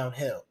abysmally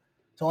downhill.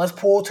 So unless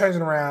Poole turns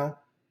it around,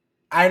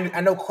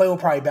 I know Klay will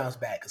probably bounce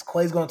back because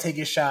Klay's going to take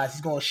his shots.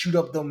 He's going to shoot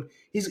up them.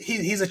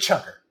 He's a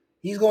chucker.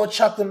 He's going to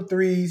chuck them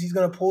threes. He's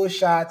going to pull his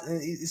shots.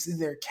 It's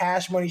either a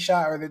cash money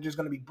shot or they're just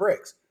going to be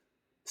bricks.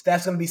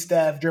 Steph's going to be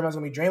Steph. Draymond's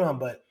going to be Draymond.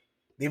 But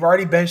they've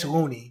already benched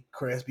Looney,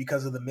 Chris,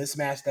 because of the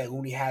mismatch that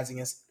Looney has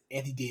against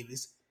Anthony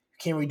Davis.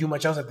 Can't really do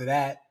much else after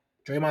that.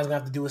 Draymond's going to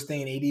have to do his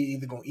thing, and AD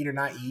either going to eat or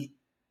not eat.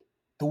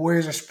 The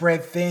Warriors are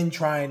spread thin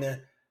trying to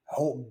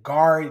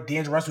guard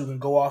D'Angelo Russell, who can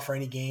go off for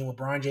any game.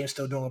 LeBron James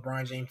still doing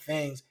LeBron James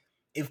things.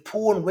 If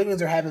Poole and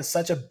Wiggins are having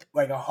such a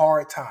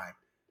hard time,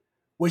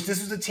 which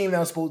this was the team that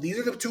was supposed, these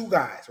are the 2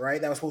 guys,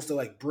 right, that was supposed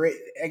to bridge,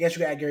 I guess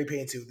you got Gary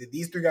Payton too, that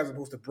these 3 guys are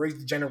supposed to bridge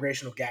the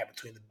generational gap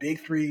between the big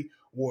 3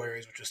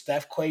 Warriors, which was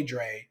Steph, Klay,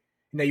 Dre.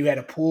 You had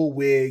a Poole,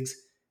 Wiggs,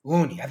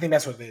 Looney. I think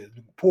that's what it is.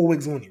 Poole,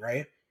 Wiggs, Looney,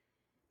 right?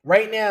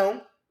 Right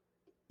now,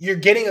 you're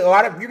getting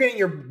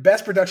your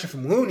best production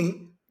from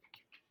Looney,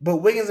 but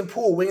Wiggins and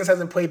Poole, Wiggins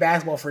hasn't played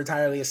basketball for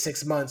entirely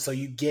 6 months, so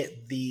you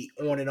get the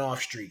on and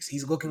off streaks.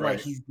 He's looking like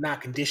he's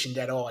not conditioned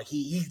at all. Like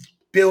he's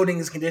building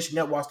his condition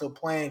up while still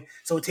playing,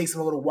 so it takes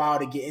him a little while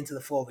to get into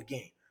the flow of the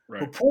game.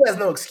 Right. But Poole has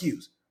no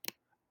excuse.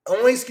 The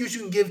only excuse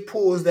you can give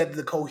Poole is that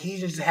the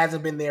cohesion just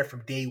hasn't been there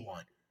from day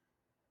one.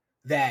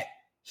 That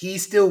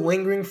he's still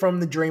lingering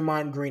from the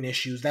Draymond Green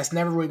issues. That's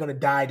never really going to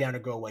die down or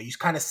go away. You've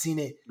kind of seen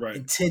it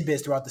in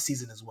tidbits throughout the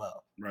season as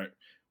well. Right.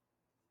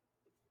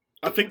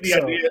 I think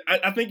idea.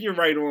 I think you're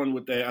right on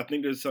with that. I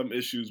think there's some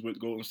issues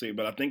with Golden State,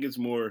 but I think it's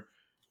more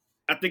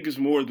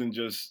than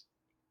just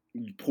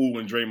Poole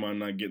and Draymond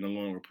not getting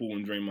along or Poole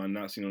and Draymond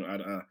not seeing eye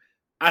to eye.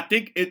 I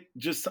think it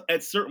just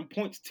at certain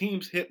points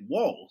teams hit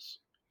walls,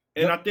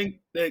 and I think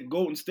that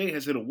Golden State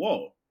has hit a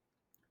wall.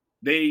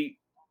 They've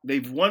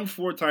won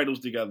 4 titles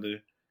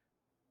together.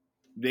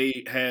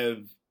 They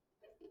have,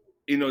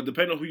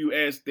 depending on who you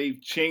ask, they've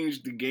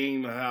changed the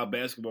game of how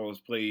basketball is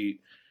played.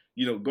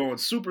 Going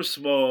super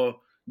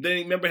small.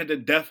 They remember had the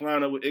death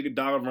lineup with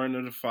Iguodala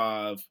running the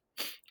 5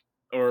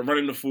 or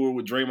running the 4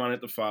 with Draymond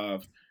at the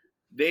 5.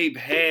 They've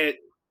had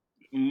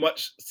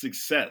much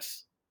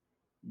success,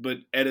 but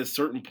at a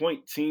certain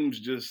point, teams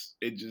you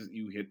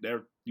hit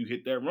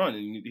that run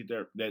and you hit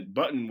that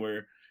button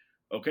where,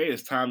 okay,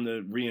 it's time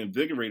to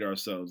reinvigorate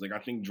ourselves. Like I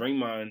think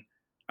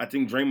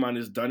Draymond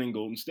is done in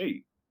Golden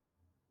State.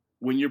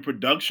 When your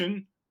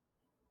production,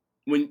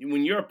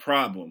 when you're a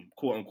problem,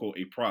 quote unquote,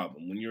 a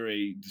problem, when you're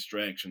a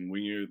distraction,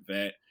 when you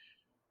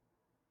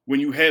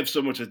have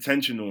so much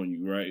attention on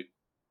you, right,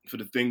 for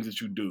the things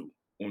that you do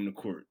on the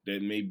court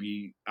that may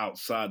be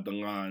outside the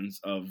lines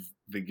of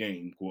the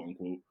game, quote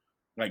unquote,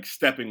 like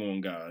stepping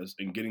on guys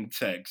and getting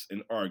texts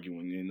and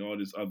arguing and all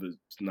this other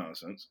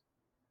nonsense.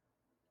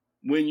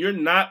 When you're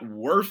not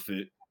worth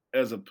it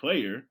as a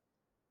player,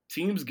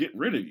 teams get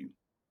rid of you.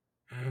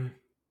 Mm-hmm.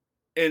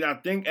 And I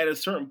think at a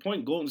certain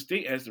point, Golden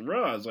State has to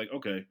realize, like,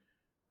 okay,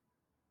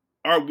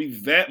 are we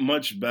that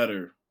much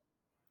better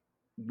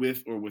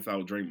with or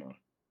without Draymond?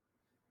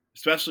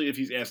 Especially if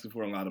he's asking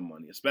for a lot of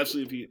money,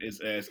 especially if he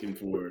is asking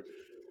for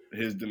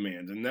his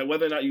demands. And that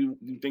whether or not you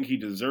think he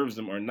deserves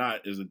them or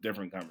not is a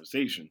different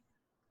conversation.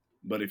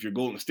 But if you're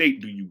Golden State,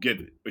 do you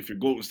get it? If you're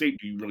Golden State,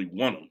 do you really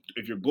want them?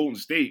 If you're Golden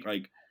State,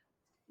 like,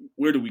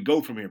 where do we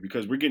go from here?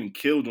 Because we're getting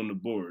killed on the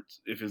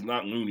boards if it's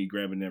not Looney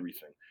grabbing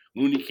everything.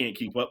 Looney can't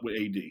keep up with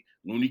AD.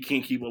 Looney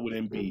can't keep up with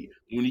Embiid.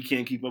 Looney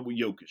can't keep up with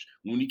Jokic.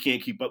 Looney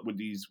can't keep up with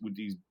these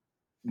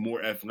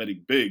more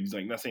athletic bigs.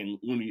 Like, not saying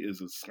Looney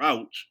is a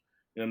slouch,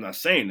 and I'm not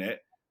saying that,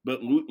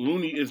 but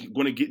Looney is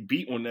going to get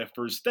beat on that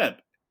first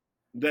step.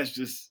 That's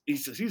just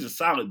he's a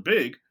solid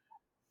big,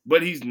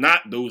 but he's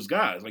not those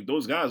guys. Like,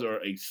 those guys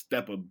are a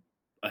step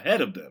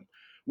ahead of them,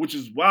 which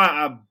is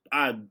why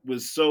I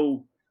was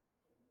so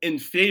in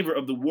favor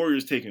of the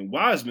Warriors taking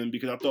Wiseman,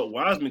 because I thought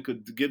Wiseman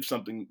could give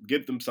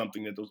them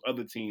something that those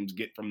other teams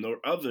get from their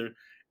other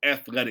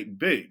athletic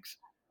bigs.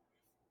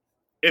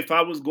 If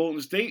I was Golden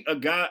State,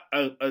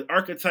 an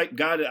archetype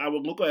guy that I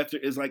would look after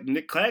is like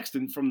Nick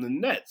Claxton from the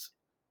Nets,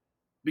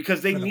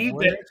 because they need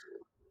that.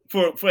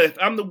 For if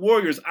I'm the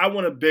Warriors, I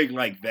want a big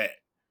like that,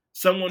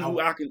 someone who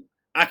I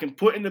can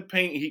put in the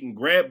paint. He can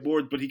grab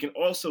boards, but he can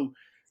also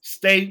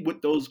stay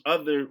with those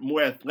other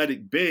more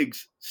athletic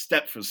bigs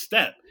step for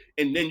step.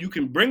 And then you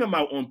can bring him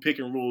out on pick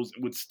and rolls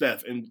with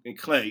Steph and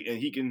Clay, and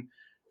he can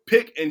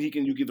pick and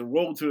you get the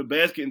roll to the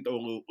basket and throw a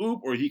little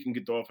oop, or he can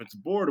get the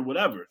offensive board or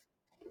whatever.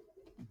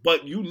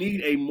 But you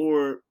need a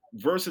more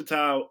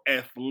versatile,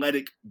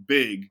 athletic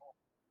big.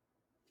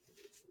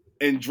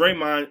 And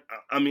Draymond,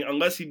 I mean,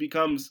 unless he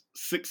becomes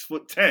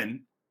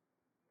 6'10",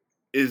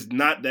 is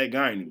not that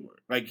guy anymore.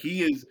 Like,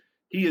 he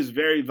is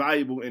very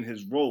valuable in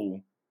his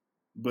role,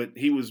 but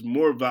he was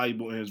more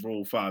valuable in his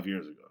role 5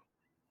 years ago.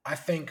 I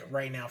think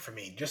right now for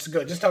me, just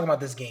talking about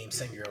this game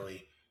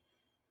singularly,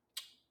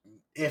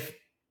 if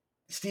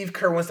Steve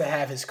Kerr wants to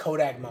have his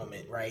Kodak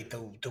moment, right,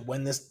 to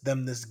win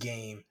this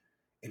game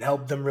and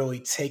help them really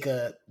take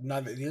at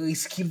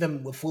least keep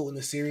them afloat in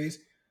the series,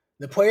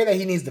 the player that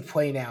he needs to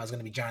play now is going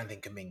to be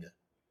Jonathan Kuminga.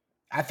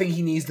 I think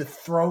he needs to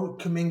throw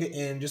Kuminga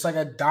in, just like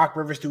a Doc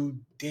Rivers threw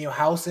Daniel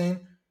House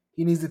in.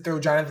 He needs to throw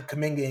Jonathan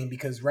Kuminga in,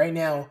 because right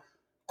now,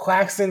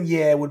 Claxton,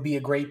 would be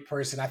a great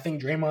person. I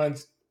think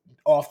Draymond's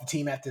off the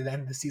team after the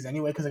end of the season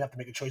anyway, because they have to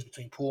make a choice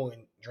between Poole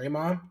and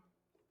Draymond.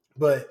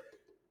 But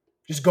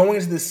just going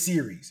into this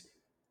series,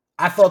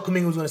 I thought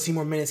Kuminga was going to see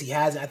more minutes. He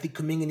hasn't. I think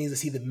Kuminga needs to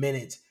see the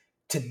minutes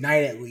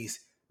tonight at least,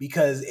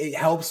 because it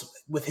helps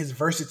with his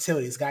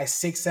versatility. This guy's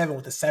 6'7"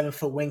 with a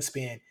 7-foot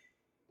wingspan.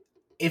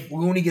 If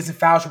Looney gets in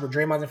foul trouble,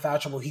 Draymond's in foul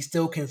trouble, he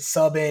still can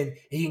sub in.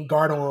 He can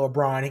guard on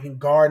LeBron. He can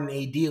guard an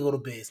AD a little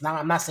bit.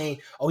 I'm not saying,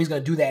 he's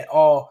going to do that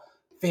all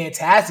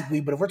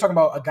fantastically, but if we're talking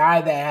about a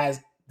guy that has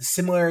the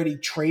similarity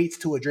traits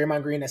to a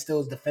Draymond Green that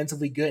still is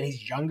defensively good and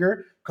he's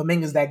younger,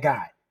 Kuminga's that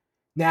guy.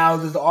 Now,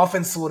 does the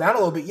offense slow down a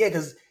little bit? Yeah,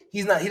 because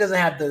he doesn't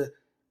have the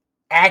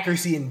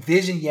accuracy and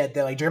vision yet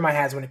that like Draymond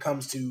has when it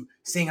comes to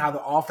seeing how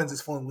the offense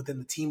is flowing within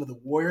the team of the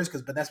Warriors,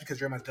 but that's because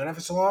Draymond's done it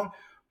for so long.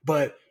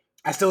 But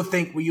I still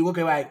think when you look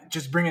at like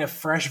just bringing a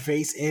fresh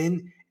face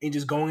in and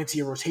just going into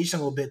your rotation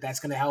a little bit, that's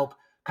going to help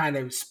kind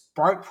of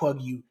spark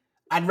plug you.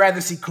 I'd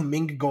rather see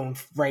Kuminga going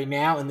right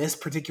now in this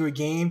particular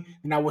game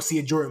than I will see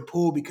a Jordan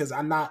Poole, because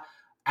I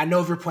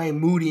know if you're playing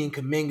Moody and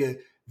Kuminga,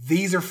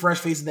 these are fresh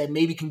faces that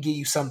maybe can give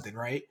you something,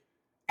 right?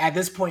 At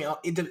this point,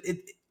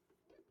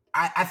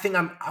 I think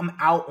I'm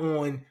out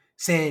on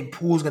saying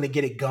Poole's going to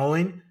get it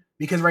going,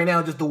 because right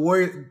now just the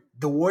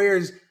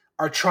Warriors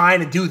are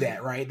trying to do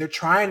that, right? They're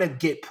trying to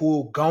get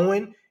Poole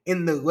going,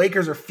 and the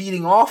Lakers are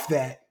feeding off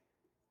that,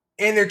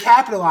 and they're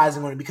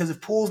capitalizing on it, because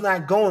if Poole's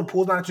not going,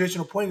 Poole's not a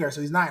traditional point guard,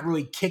 so he's not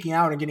really kicking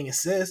out and getting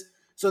assists.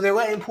 So they're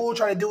letting Poole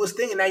try to do his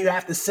thing, and now you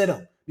have to sit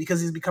him because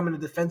he's becoming a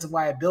defensive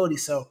liability.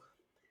 So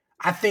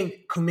I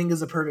think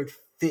Kuminga's a perfect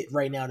fit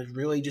right now to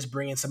really just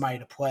bring in somebody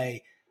to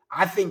play.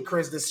 I think,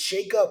 Chris, this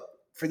shakeup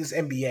for this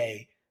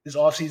NBA this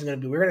offseason is going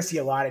to be, we're going to see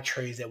a lot of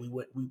trades that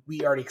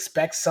we already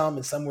expect some,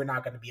 and some we're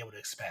not going to be able to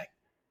expect.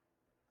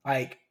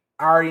 Like,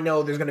 I already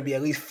know there's going to be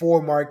at least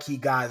 4 marquee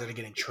guys that are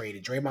getting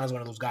traded. Draymond's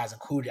one of those guys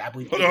included. I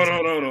believe. Hold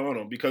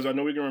on, because I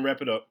know we're going to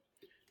wrap it up.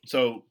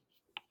 So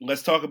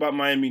let's talk about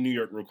Miami, New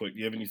York, real quick. Do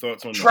you have any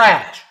thoughts on that?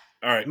 Trash.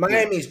 All right,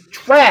 Miami's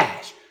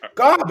trash,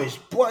 garbage.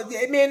 Boy,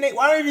 man,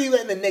 why are you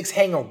letting the Knicks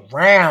hang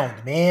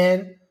around,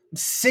 man? I'm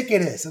sick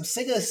of this. I'm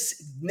sick of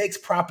Knicks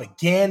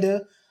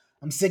propaganda.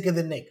 I'm sick of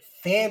the Knicks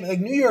fan,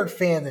 like New York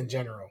fans in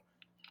general.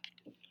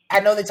 I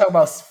know they talk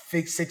about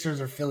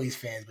Sixers or Phillies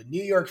fans, but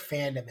New York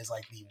fandom is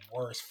like the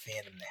worst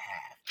fandom to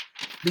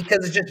have,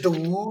 because it's just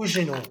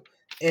delusional,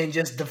 and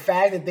just the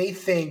fact that they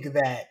think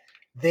that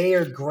they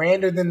are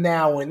grander than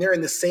now when they're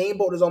in the same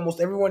boat as almost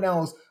everyone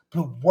else,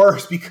 but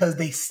worse because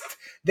they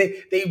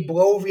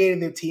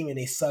bloviated their team and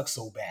they suck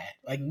so bad.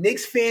 Like,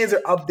 Knicks fans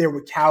are up there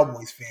with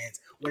Cowboys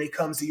fans when it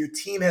comes to your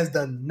team has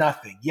done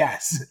nothing.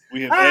 Yes,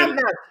 we have added,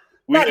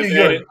 not New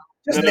York,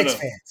 just Knicks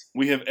fans.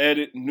 We have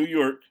added New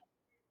York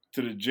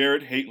to the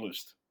Jared hate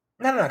list.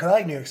 No, because I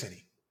like New York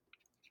City.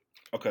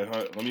 Okay, all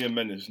right. Let me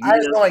amend this. I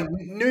just don't like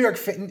New York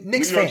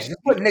Knicks New York- fans.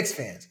 Just put Knicks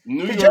fans.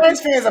 New The York-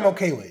 Giants fans, I'm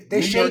okay with.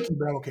 They're New York- shaky,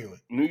 but I'm okay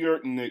with. New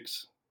York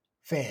Knicks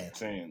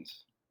Fans.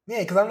 Yeah,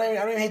 because I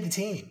don't even hate the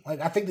team. Like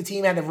I think the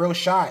team had a real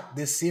shot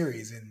this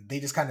series, and they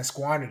just kind of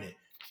squandered it.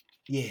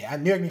 Yeah,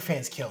 New York Knicks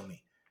fans kill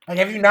me. Like,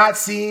 have you not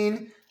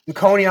seen the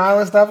Coney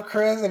Island stuff,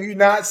 Chris? Have you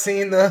not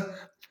seen the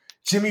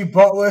Jimmy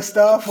Butler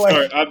stuff?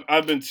 Sorry,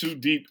 I've been too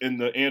deep in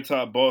the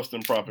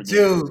anti-Boston propaganda.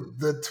 Dude,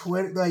 the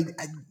Twitter,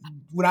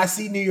 when I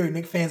see New York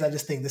Knicks fans, I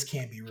just think this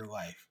can't be real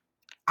life.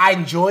 I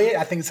enjoy it.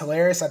 I think it's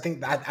hilarious. I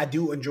think I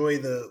do enjoy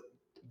the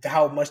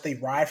how much they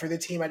ride for the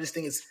team. I just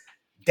think it's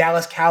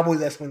Dallas Cowboys.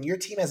 That's when your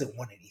team hasn't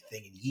won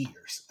anything in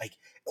years,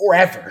 or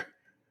ever.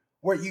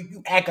 Where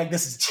you act like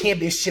this is a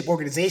championship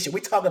organization. We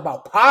talk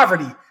about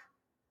poverty.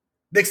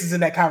 Knicks is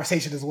in that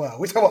conversation as well.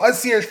 We talk about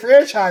unserious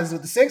franchises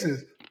with the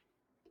Sixers.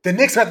 The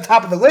Knicks are at the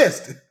top of the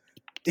list.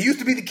 It used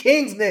to be the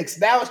Kings Knicks.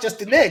 Now it's just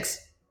the Knicks.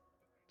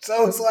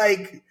 So it's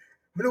like,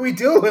 what are we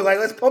doing? Like,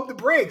 let's pump the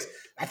brakes.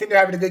 I think they're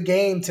having a good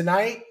game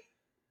tonight.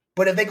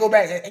 But if they go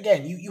back,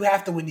 again, you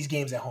have to win these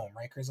games at home,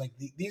 right? Because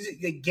these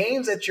the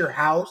games at your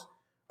house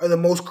are the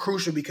most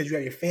crucial because you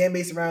have your fan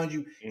base around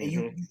you, and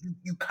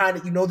you kind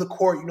of the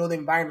court, the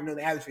environment,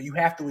 the atmosphere. You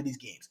have to win these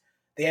games.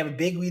 They have a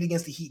big lead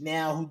against the Heat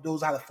now. Who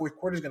knows how the fourth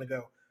quarter is going to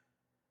go?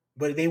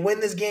 But if they win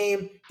this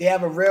game, they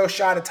have a real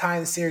shot of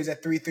tying the series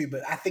at 3-3.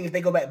 But I think if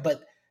they go back,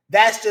 but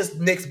that's just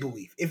Knicks'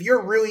 belief. If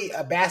you're really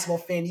a basketball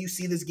fan, you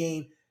see this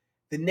game,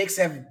 the Knicks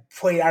have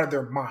played out of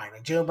their mind.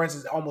 Like Jalen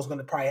Brunson is almost going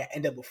to probably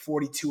end up with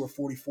 42 or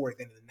 44 at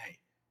the end of the night.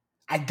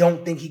 I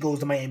don't think he goes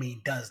to Miami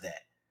and does that.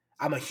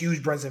 I'm a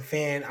huge Brunson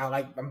fan.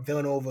 I'm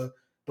Villanova,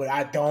 but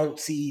I don't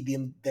see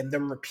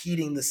them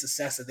repeating the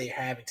success that they're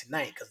having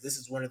tonight because this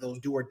is one of those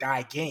do or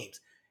die games.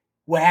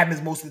 What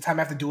happens most of the time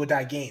after do or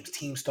die games?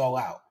 Teams stall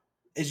out.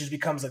 It just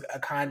becomes a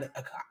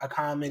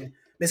common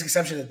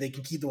misconception that they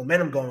can keep the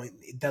momentum going.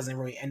 It doesn't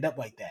really end up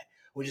like that,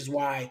 which is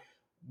why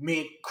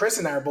me and Chris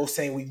and I are both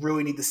saying we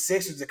really need the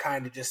Sixers to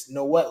kind of just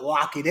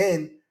lock it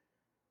in.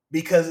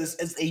 Because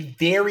it's a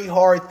very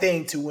hard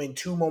thing to win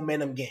two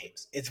momentum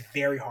games. It's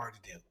very hard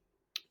to do.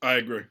 I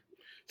agree.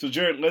 So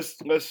Jared, let's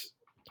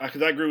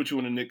because I agree with you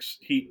on the Knicks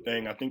Heat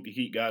thing. I think the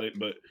Heat got it,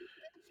 but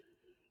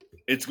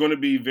it's going to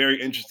be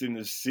very interesting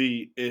to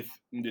see if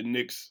the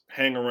Knicks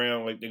hang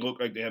around. Like they look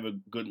like they have a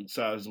good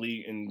sized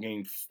lead in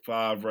Game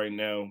 5 right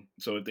now.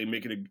 So if they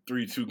make it a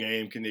 3-2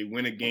 game, can they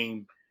win a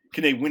game?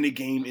 Can they win a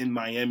game in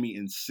Miami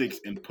in 6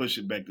 and push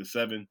it back to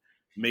 7?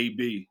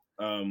 Maybe.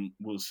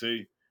 We'll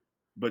see.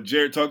 But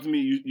Jared, talk to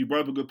me. You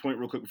brought up a good point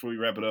real quick before we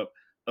wrap it up.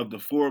 Of the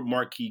 4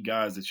 marquee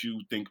guys that you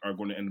think are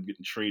going to end up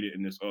getting traded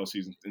in this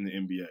offseason in the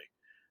NBA,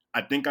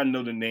 I think I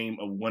know the name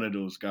of one of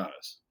those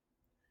guys.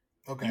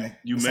 Okay.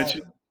 You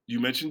mentioned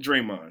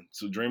Draymond,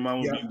 so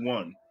Draymond would be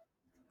one.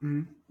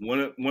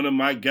 Mm-hmm. One of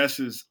my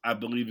guesses, I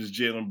believe, is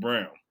Jaylen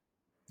Brown.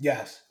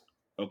 Yes.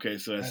 Okay,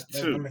 so that's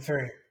 2. Number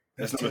 3.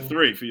 That's number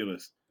 3 for your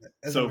list.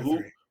 So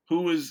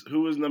who is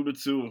number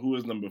 2 and who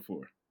is number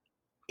 4?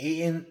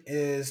 Ayton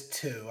is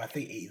 2. I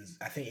think Ayton's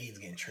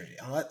getting traded.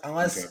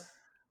 Unless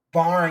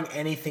barring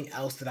anything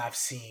else that I've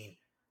seen,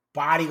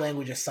 body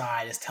language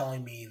aside, is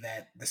telling me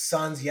that the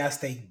Suns, yes,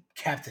 they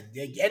kept him.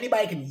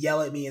 Anybody can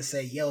yell at me and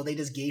say, yo, they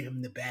just gave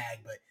him the bag,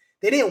 but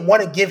they didn't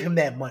want to give him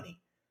that money.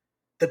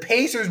 The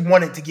Pacers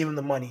wanted to give him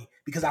the money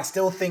because I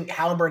still think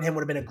Halliburton and him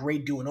would have been a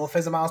great duo. No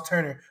offense to Miles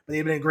Turner, but they'd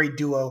have been a great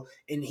duo,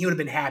 and he would have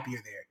been happier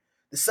there.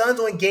 The Suns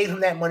only gave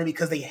him that money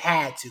because they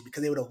had to,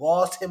 because they would have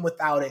lost him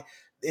without it,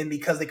 and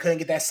because they couldn't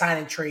get that sign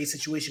and trade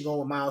situation going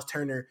with Miles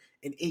Turner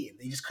and Ayton.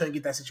 They just couldn't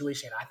get that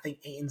situation. I think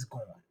Ayton's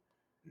gone.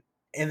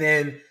 And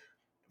then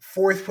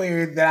fourth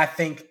player that I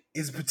think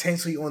is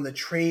potentially on the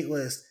trade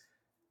list,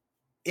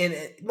 and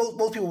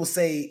most people will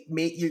say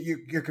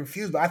you're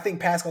confused, but I think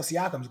Pascal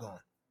Siakam's gone.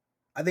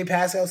 I think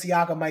Pascal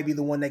Siakam might be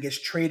the one that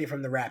gets traded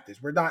from the Raptors.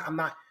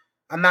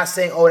 I'm not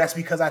saying, that's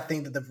because I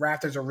think that the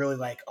Raptors are really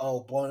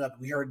blowing up.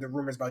 We heard the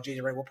rumors about JJ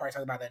Redick. We'll probably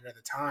talk about that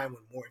another time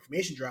when more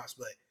information drops.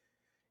 But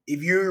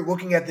if you're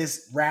looking at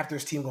this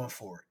Raptors team going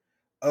forward,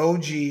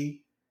 OG,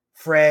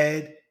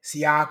 Fred,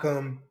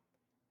 Siakam,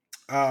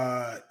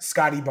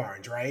 Scotty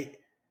Barnes, right?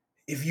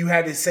 If you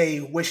had to say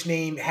which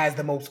name has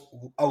the most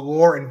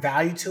allure and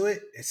value to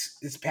it,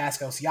 it's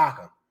Pascal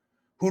Siakam.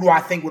 Who do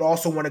I think would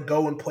also want to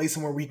go and play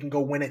somewhere where he can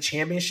go win a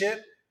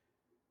championship?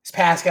 It's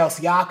Pascal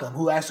Siakam,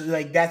 who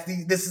actually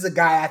this is a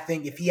guy I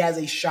think if he has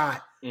a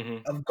shot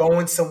of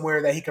going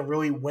somewhere that he can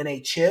really win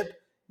a chip,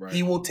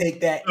 he will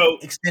take that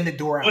extended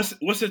door out.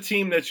 What's a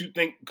team that you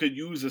think could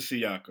use a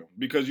Siakam?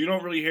 Because you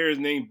don't really hear his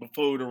name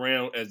floated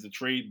around as the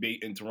trade bait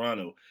in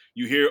Toronto.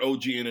 You hear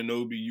OG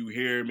Anunoby, you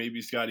hear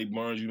maybe Scotty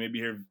Barnes, you maybe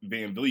hear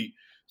Van Vliet.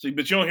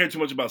 But you don't hear too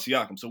much about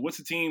Siakam. So what's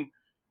a team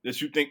that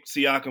you think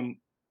Siakam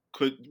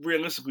could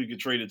realistically get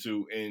traded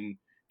to and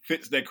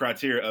fits that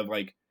criteria of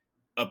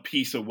a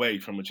piece away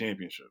from a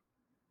championship?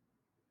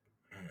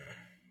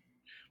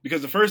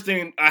 Because the first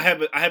thing I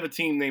have a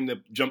team name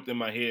that jumped in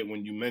my head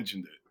when you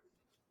mentioned it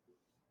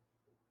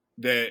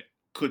that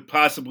could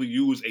possibly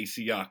use a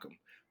Siakam.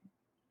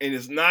 And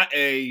it's not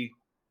a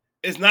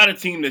it's not a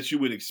team that you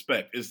would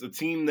expect. It's a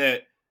team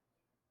that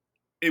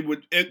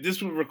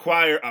this would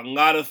require a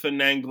lot of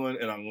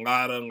finagling and a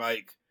lot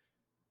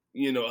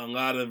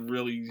of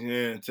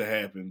really to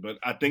happen. But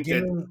I think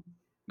go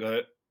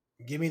ahead.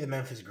 Give me the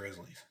Memphis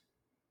Grizzlies.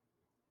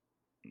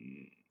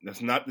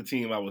 That's not the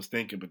team I was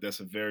thinking, but that's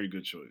a very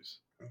good choice.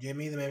 Give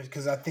me the Memphis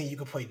because I think you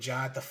could play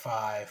Ja at the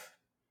 5.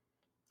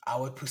 I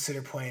would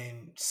consider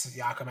playing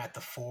Siakam at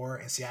the 4,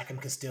 and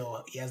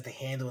Siakam he has the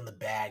handle in the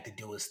bag to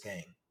do his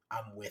thing.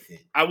 I'm with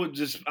it. I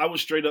would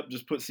straight up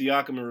just put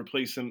Siakam and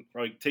replace him,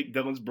 take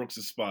Dylan Brooks'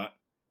 spot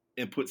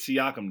and put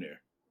Siakam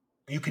there.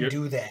 You can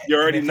do that.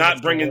 You're already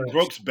not bringing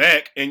Brooks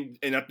back, and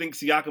I think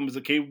Siakam is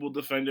a capable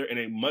defender and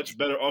a much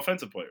better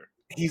offensive player.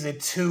 He's a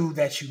 2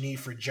 that you need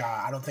for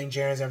Ja. I don't think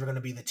Jaren's ever going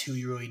to be the 2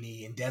 you really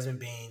need, and Desmond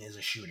Bane is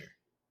a shooter.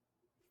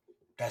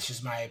 That's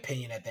just my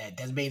opinion at that.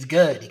 Desmond Bane's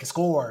good. He can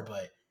score,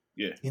 but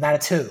he's not a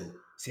 2.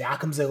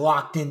 Siakam's a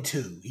locked-in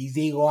 2. He's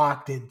a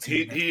locked-in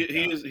 2.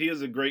 He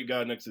is a great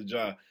guy next to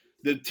Ja.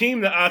 The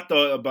team that I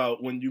thought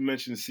about when you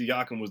mentioned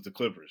Siakam was the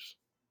Clippers.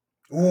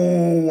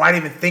 Ooh, I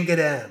didn't even think of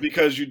them.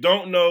 Because you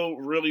don't know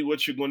really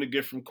what you're going to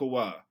get from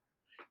Kawhi.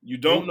 You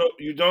don't know.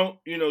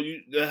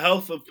 The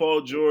health of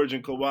Paul George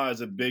and Kawhi is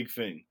a big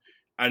thing.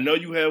 I know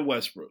you have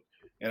Westbrook,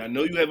 and I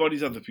know you have all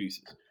these other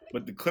pieces,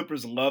 but the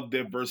Clippers love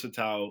their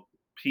versatile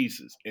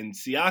pieces, and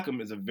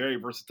Siakam is a very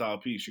versatile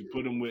piece. You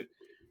put him with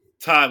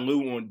Ty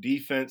Lue on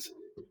defense,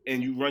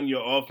 and you run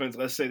your offense.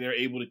 Let's say they're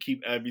able to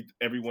keep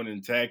everyone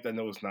intact. I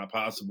know it's not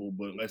possible,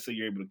 but let's say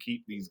you're able to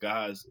keep these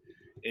guys,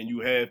 and you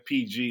have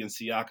PG and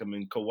Siakam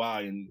and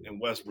Kawhi and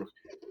Westbrook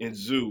and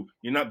Zoo.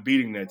 You're not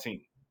beating that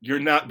team. You're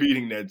not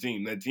beating that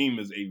team. That team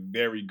is a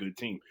very good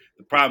team.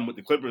 The problem with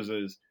the Clippers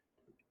is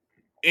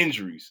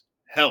injuries,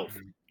 health,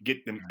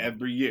 get them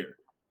every year.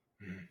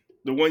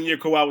 The 1 year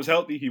Kawhi was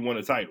healthy, he won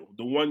a title.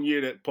 The 1 year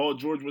that Paul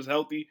George was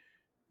healthy,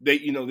 they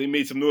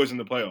made some noise in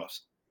the playoffs.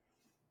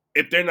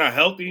 If they're not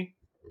healthy,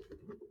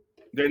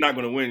 they're not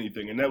going to win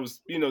anything. And that was,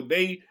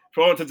 they,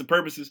 for all intents and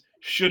purposes,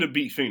 should have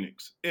beat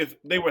Phoenix. If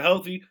they were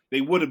healthy,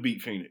 they would have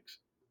beat Phoenix.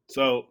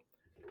 So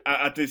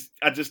I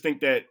just think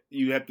that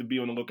you have to be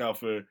on the lookout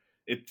for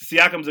it.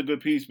 Siakam's a good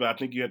piece, but I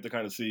think you have to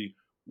kind of see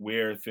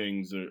where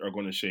things are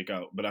going to shake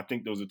out. But I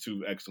think those are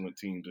 2 excellent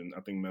teams, and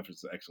I think Memphis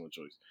is an excellent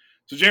choice.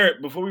 So,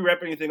 Jared, before we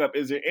wrap anything up,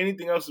 is there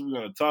anything else that we're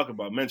going to talk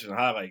about, mention,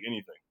 highlight,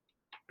 anything?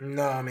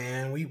 No,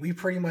 man. We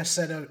pretty much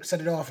set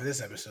it off for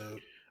this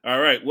episode. All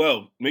right.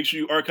 Well, make sure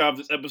you archive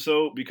this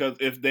episode, because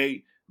if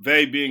they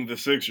being the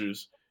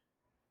Sixers,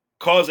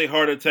 cause a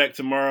heart attack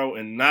tomorrow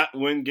and not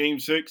win Game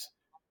 6,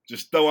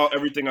 just throw out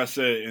everything I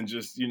said and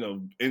just,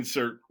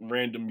 insert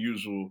random,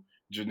 usual,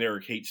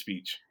 generic hate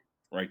speech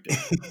right there.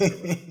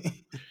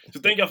 So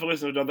thank y'all for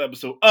listening to another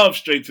episode of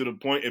Straight to the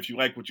Point. If you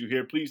like what you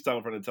hear, please tell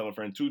a friend and tell a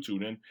friend to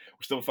tune in.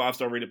 We're still a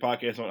 5-star rated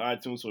podcast on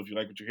iTunes, so if you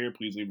like what you hear,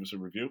 please leave us a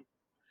review.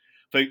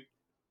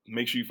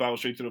 Make sure you follow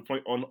Straight to the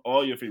Point on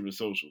all your favorite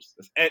socials.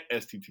 That's at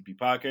STTP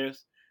Podcast.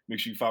 Make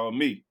sure you follow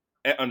me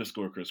at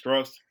 _Chris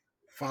Cross.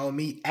 Follow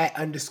me at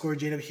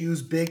 _Jacob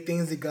Hughes. Big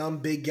things to come,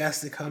 big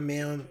guests to come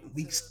in.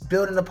 We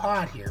building a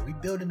pod here. We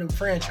building a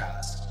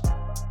franchise.